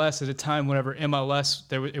MLS at a time whenever MLS,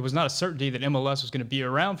 it was not a certainty that MLS was going to be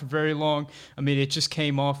around for very long. I mean, it just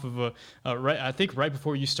came off of I think right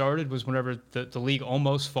before you started was whenever the league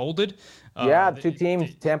almost folded. Two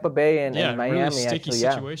teams, Tampa Bay and Miami. Really sticky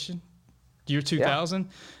situation. Year 2000.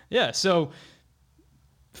 Yeah. So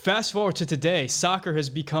fast forward to today, soccer has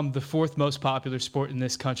become the 4th most popular sport in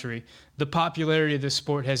this country. The popularity of this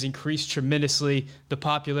sport has increased tremendously. The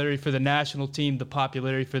popularity for the national team, the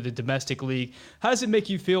popularity for the domestic league. How does it make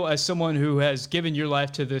you feel as someone who has given your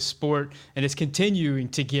life to this sport and is continuing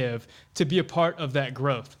to give to be a part of that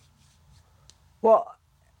growth? Well,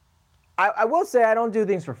 I will say I don't do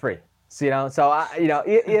things for free. So, you know,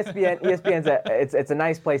 ESPN's it's a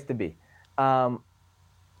nice place to be.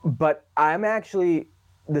 But I'm actually,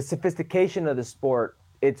 the sophistication of the sport,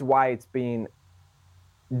 it's why it's being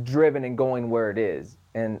driven and going where it is.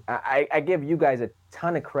 And I give you guys a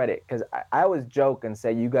ton of credit because I always joke and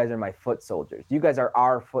say you guys are my foot soldiers. You guys are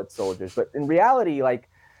our foot soldiers. But in reality, like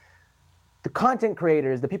the content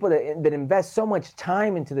creators, the people that invest so much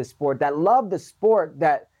time into the sport, that love the sport,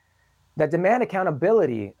 that demand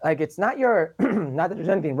accountability, like it's not your, not that there's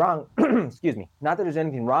anything wrong, excuse me, not that there's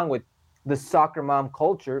anything wrong with the soccer mom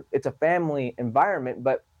culture. It's a family environment,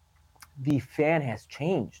 but the fan has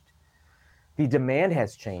changed. The demand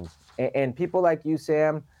has changed. And people like you,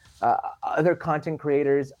 Sam, other content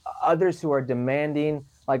creators, others who are demanding,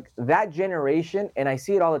 like that generation, and I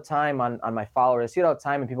see it all the time on my followers, I see it all the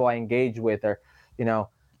time in people I engage with are, you know,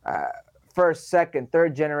 first, second,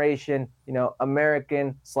 third generation, you know,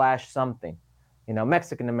 American / something, you know,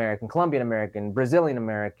 Mexican American, Colombian American, Brazilian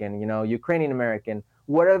American, you know, Ukrainian American,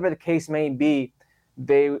 whatever the case may be.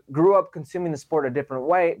 They grew up consuming the sport a different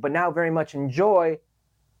way, but now very much enjoy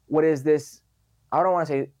what is this, I don't want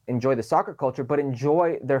to say enjoy the soccer culture, but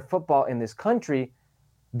enjoy their football in this country.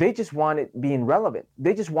 They just want it being relevant.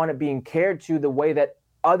 They just want it being cared to the way that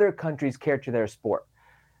other countries care to their sport.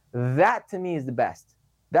 That to me is the best.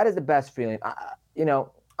 That is the best feeling.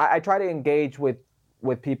 I try to engage with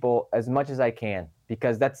people as much as I can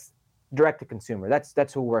because that's direct to consumer.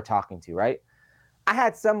 That's who we're talking to, right? I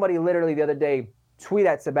had somebody literally the other day tweet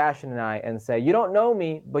at Sebastian and I and say, "You don't know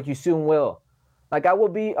me, but you soon will." Like, I will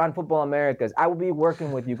be on Football Americas. I will be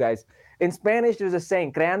working with you guys. In Spanish, there's a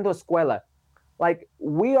saying, creando escuela. Like,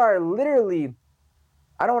 we are literally,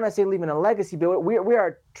 I don't want to say leaving a legacy, but we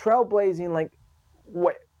are trailblazing. Like,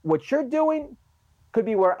 what you're doing could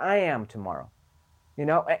be where I am tomorrow.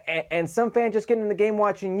 And some fan just getting in the game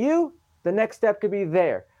watching you, the next step could be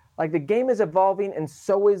there. Like, the game is evolving, and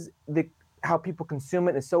so is how people consume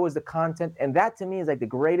it, and so is the content. And that to me is like the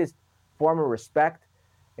greatest form of respect.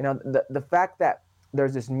 The fact that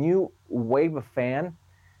there's this new wave of fan,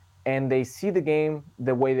 and they see the game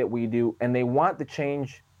the way that we do, and they want the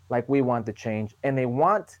change like we want the change, and they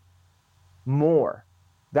want more.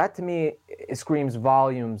 That to me, it screams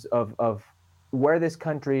volumes of where this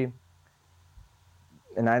country,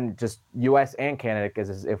 and I'm just U.S. and Canada,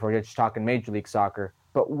 because if we're just talking Major League Soccer,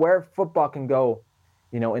 but where football can go,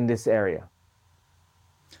 in this area.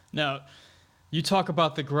 Now, you talk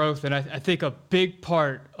about the growth, and I think a big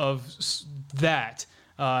part of that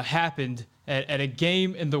happened at a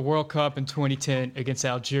game in the World Cup in 2010 against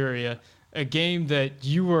Algeria, a game that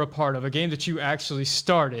you were a part of, a game that you actually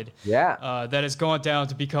started. Yeah. That has gone down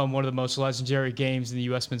to become one of the most legendary games in the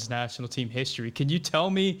U.S. men's national team history. Can you tell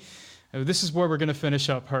me, this is where we're going to finish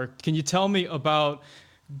up, Herc, can you tell me about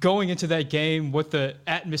going into that game, what the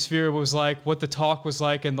atmosphere was like, what the talk was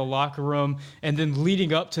like in the locker room, and then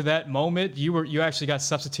leading up to that moment, you actually got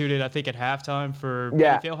substituted, I think, at halftime for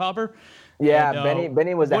Benny Feilhaber. Yeah, and,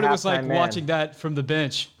 Benny was the halftime man. What it was like watching that from the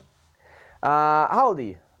bench. How old are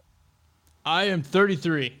you? I am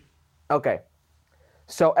 33. Okay.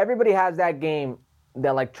 So everybody has that game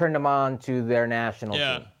that like turned them on to their national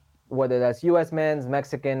team. Whether that's U.S. men's,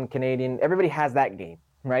 Mexican, Canadian, everybody has that game,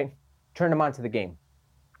 right? Turned them on to the game.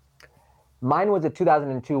 Mine was the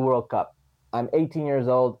 2002 World Cup. I'm 18 years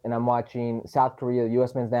old, and I'm watching South Korea, the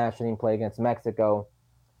U.S. men's national team, play against Mexico.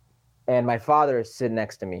 And my father is sitting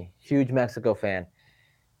next to me, huge Mexico fan.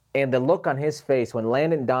 And the look on his face when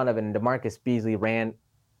Landon Donovan and DeMarcus Beasley ran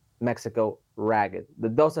Mexico ragged, the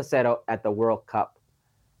 2-0 at the World Cup.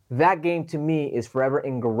 That game to me is forever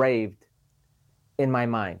engraved in my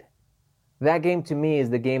mind. That game to me is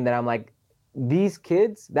the game that I'm like, these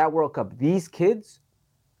kids, that World Cup, these kids,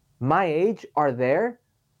 my age are there.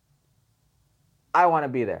 I want to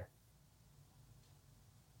be there.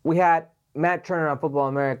 We had Matt Turner on Football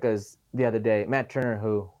Americas the other day. Matt Turner,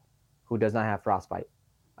 who does not have frostbite,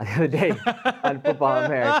 the other day on Football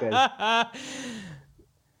Americas.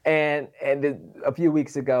 And a few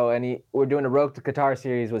weeks ago, we're doing a Road to Qatar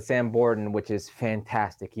series with Sam Borden, which is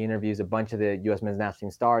fantastic. He interviews a bunch of the U.S. men's national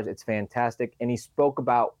team stars. It's fantastic. And he spoke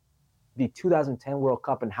about the 2010 World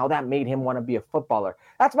Cup and how that made him want to be a footballer.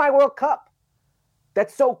 That's my World Cup.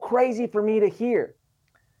 That's so crazy for me to hear.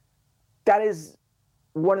 That is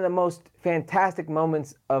one of the most fantastic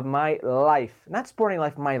moments of my life. Not sporting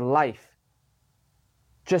life, my life.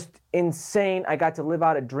 Just insane. I got to live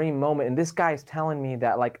out a dream moment. And this guy is telling me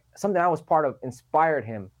that like something I was part of inspired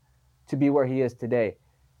him to be where he is today.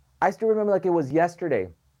 I still remember like it was yesterday.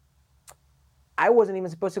 I wasn't even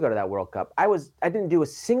supposed to go to that World Cup. I didn't do a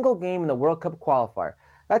single game in the World Cup qualifier.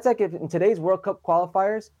 That's like if in today's World Cup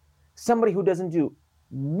qualifiers, somebody who doesn't do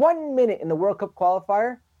 1 minute in the World Cup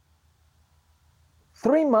qualifier,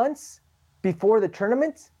 3 months before the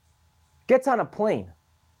tournament, gets on a plane.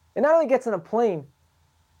 And not only gets on a plane,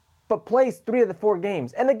 but plays 3 of the 4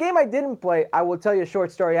 games. And the game I didn't play, I will tell you a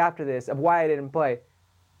short story after this of why I didn't play.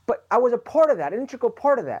 But I was a part of that, an integral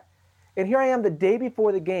part of that. And here I am the day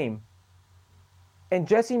before the game, and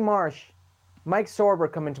Jesse Marsh, Mike Sorber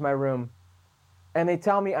come into my room, and they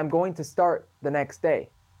tell me I'm going to start the next day.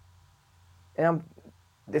 And I'm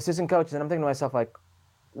the assistant coach, and I'm thinking to myself like,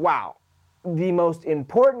 wow, the most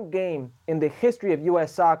important game in the history of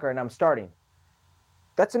U.S. soccer, and I'm starting.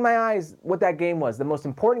 That's in my eyes what that game was, the most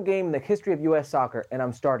important game in the history of U.S. soccer, and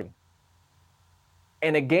I'm starting.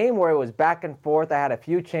 In a game where it was back and forth, I had a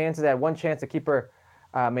few chances. I had one chance the keeper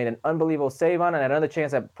made an unbelievable save on, and another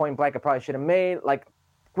chance at point blank I probably should have made. Like,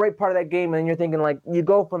 great part of that game, and then you're thinking, like, you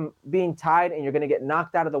go from being tied and you're going to get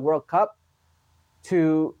knocked out of the World Cup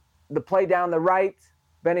to the play down the right,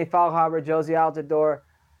 Benny Feilhaber, Josie Altidore,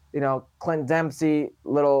 Clint Dempsey,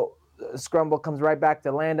 little scrumble comes right back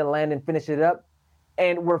to Landon. Landon finishes it up.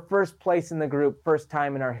 And we're first place in the group, first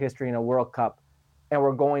time in our history in a World Cup. And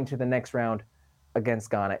we're going to the next round against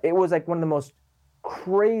Ghana. It was like one of the most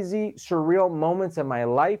crazy, surreal moments in my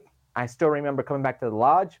life. I still remember coming back to the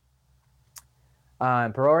lodge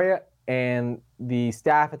in Peoria, and the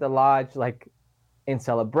staff at the lodge, like in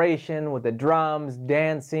celebration with the drums,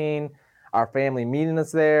 dancing, our family meeting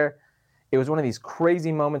us there. It was one of these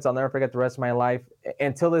crazy moments I'll never forget the rest of my life.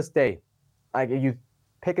 Until this day, like you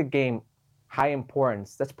pick a game, high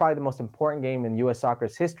importance. That's probably the most important game in U.S.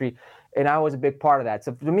 soccer's history, and I was a big part of that.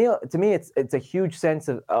 So to me, it's a huge sense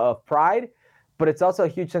of pride, but it's also a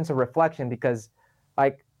huge sense of reflection because,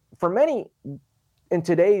 like, for many in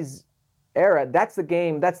today's era, that's the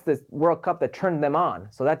game, that's the World Cup that turned them on.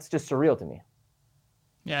 So that's just surreal to me.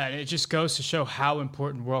 Yeah, and it just goes to show how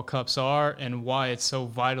important World Cups are and why it's so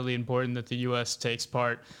vitally important that the U.S. takes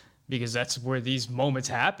part, because that's where these moments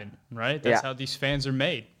happen, right? That's how these fans are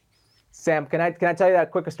made. Sam, can I tell you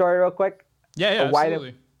that quick story real quick? Yeah,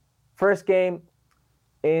 absolutely. First game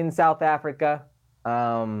in South Africa,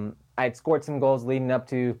 I had scored some goals leading up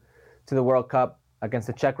to the World Cup against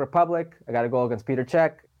the Czech Republic. I got a goal against Peter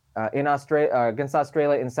Cech against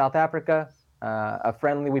Australia in South Africa. A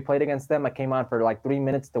friendly, we played against them. I came on for like 3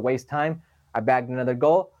 minutes to waste time. I bagged another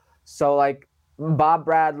goal. So like Bob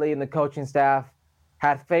Bradley and the coaching staff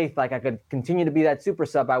had faith like I could continue to be that super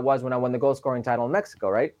sub I was when I won the goal scoring title in Mexico,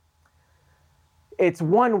 right? It's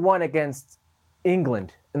 1-1 against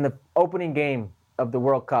England in the opening game of the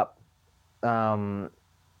World Cup.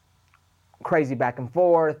 Crazy back and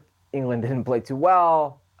forth. England didn't play too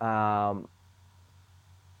well.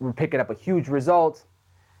 We're picking up a huge result.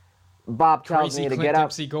 Bob tells me to get up.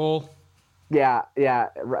 Dempsey goal. Yeah.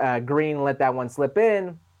 Green let that one slip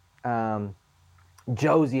in.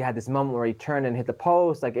 Josie had this moment where he turned and hit the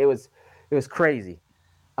post. Like it was crazy.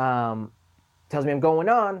 Tells me I'm going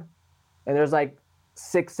on, and there's like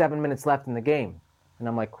 6-7 minutes left in the game, and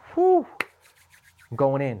I'm like, whew, I'm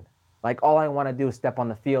going in. Like all I want to do is step on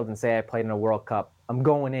the field and say I played in a World Cup. I'm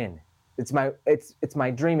going in. It's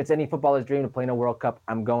my dream. It's any footballer's dream to play in a World Cup.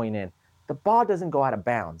 I'm going in. The ball doesn't go out of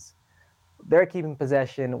bounds. They're keeping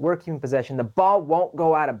possession. We're keeping possession. The ball won't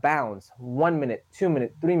go out of bounds. 1 minute, 2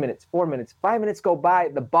 minutes, 3 minutes, 4 minutes, 5 minutes go by.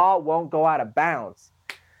 The ball won't go out of bounds.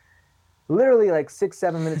 Literally like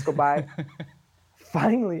 6-7 minutes go by.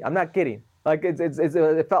 Finally, I'm not kidding. Like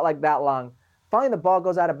it felt like that long. Finally, the ball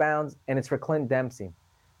goes out of bounds, and it's for Clint Dempsey.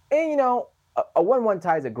 And, you know, a 1-1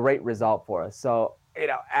 tie is a great result for us. So, you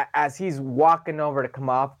know, as he's walking over to come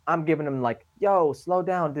off, I'm giving him like, yo, slow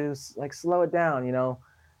down, dude. Like, slow it down, you know.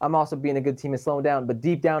 I'm also being a good team and slowing down. But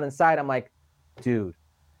deep down inside, I'm like, dude,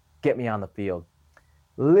 get me on the field.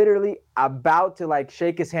 Literally about to, like,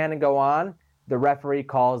 shake his hand and go on, the referee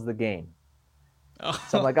calls the game.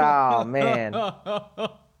 So I'm like, oh, man.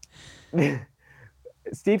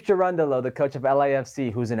 Steve Cherundolo, the coach of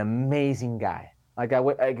LAFC, who's an amazing guy. Like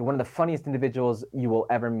one of the funniest individuals you will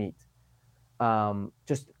ever meet.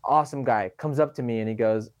 Just awesome guy. Comes up to me and he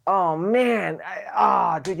goes, "Oh man,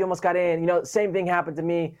 dude, you almost got in. You know, same thing happened to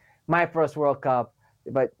me, my first World Cup.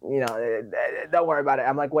 But you know, don't worry about it."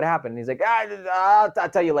 I'm like, "What happened?" And he's like, I'll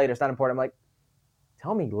tell you later. It's not important." I'm like,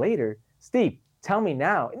 "Tell me later, Steve. Tell me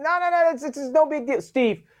now." No, it's no big deal,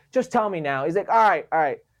 Steve. Just tell me now. He's like, all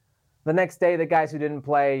right. The next day, the guys who didn't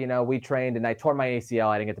play, you know, we trained, and I tore my ACL.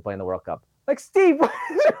 I didn't get to play in the World Cup. Like, Steve, what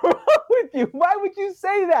is wrong with you? Why would you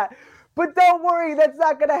say that? But don't worry, that's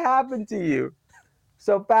not going to happen to you.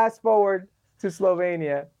 So fast forward to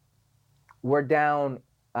Slovenia. We're down,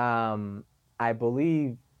 I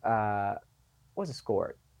believe, what was the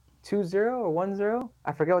score? 2-0 or 1-0?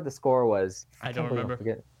 I forget what the score was. I don't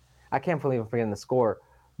remember. I can't believe I'm forgetting the score.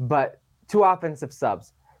 But 2 offensive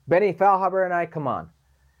subs. Benny Feilhaber and I come on.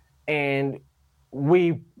 And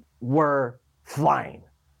we were flying.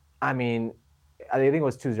 I mean, I think it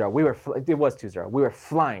was 2-0. It was 2-0. We were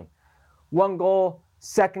flying. 1 goal,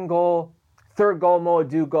 2nd goal, 3rd goal,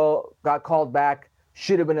 Moadu goal, got called back.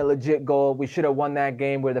 Should have been a legit goal. We should have won that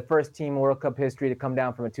game. We're the first team in World Cup history to come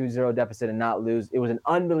down from a 2-0 deficit and not lose. It was an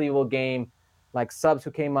unbelievable game. Like, subs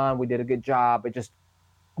who came on, we did a good job. It just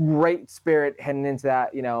great spirit heading into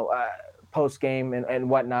that, you know, post-game and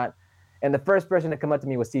whatnot. And the first person to come up to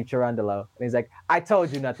me was Steve Cherundolo. And he's like, "I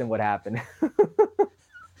told you nothing would happen."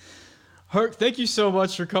 Herc, thank you so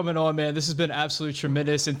much for coming on, man. This has been absolutely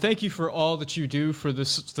tremendous. And thank you for all that you do for the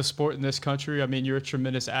sport in this country. I mean, you're a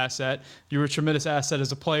tremendous asset. You were a tremendous asset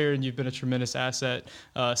as a player, and you've been a tremendous asset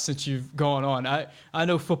since you've gone on. I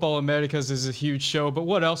know Football Americas is a huge show, but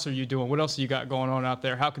what else are you doing? What else you got going on out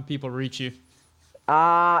there? How can people reach you?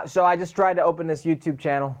 So I just tried to open this YouTube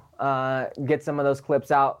channel, get some of those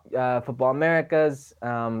clips out, Football Americas,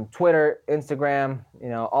 Twitter, Instagram, you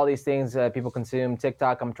know, all these things people consume.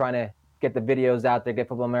 TikTok, I'm trying to get the videos out there, get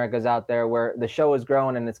Football Americas out there, where the show is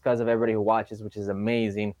growing, and it's because of everybody who watches, which is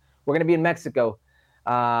amazing. We're going to be in Mexico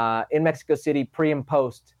City, pre and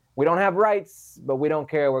post. We don't have rights, but we don't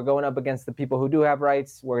care. We're going up against the people who do have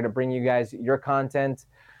rights. We're going to bring you guys your content,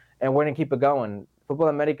 and we're going to keep it going. Football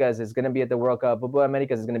Americas is going to be at the World Cup. Football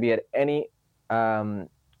Americas is going to be at any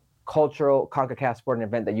cultural CONCACAF sporting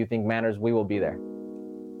event that you think matters. We will be there.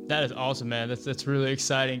 That is awesome, man. That's really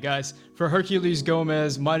exciting. Guys, for Herculez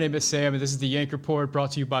Gomez, my name is Sam, and this is the Yank Report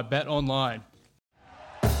brought to you by Bet Online.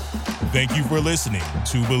 Thank you for listening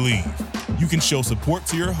to Believe. You can show support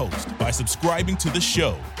to your host by subscribing to the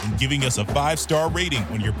show and giving us a 5-star rating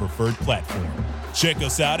on your preferred platform. Check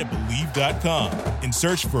us out at Believe.com and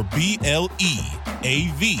search for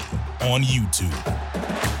BLEAV on YouTube.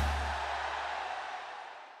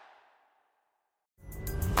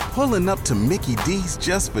 Pulling up to Mickey D's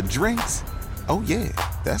just for drinks? Oh yeah,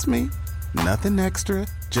 that's me. Nothing extra,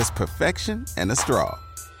 just perfection and a straw.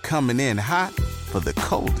 Coming in hot for the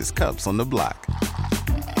coldest cups on the block.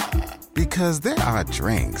 Because there are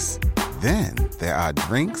drinks. Then there are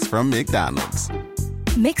drinks from McDonald's.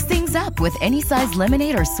 Mix things up with any size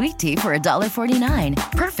lemonade or sweet tea for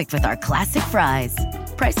 $1.49. Perfect with our classic fries.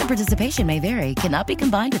 Price and participation may vary. Cannot be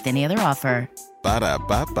combined with any other offer.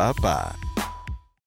 Ba-da-ba-ba-ba.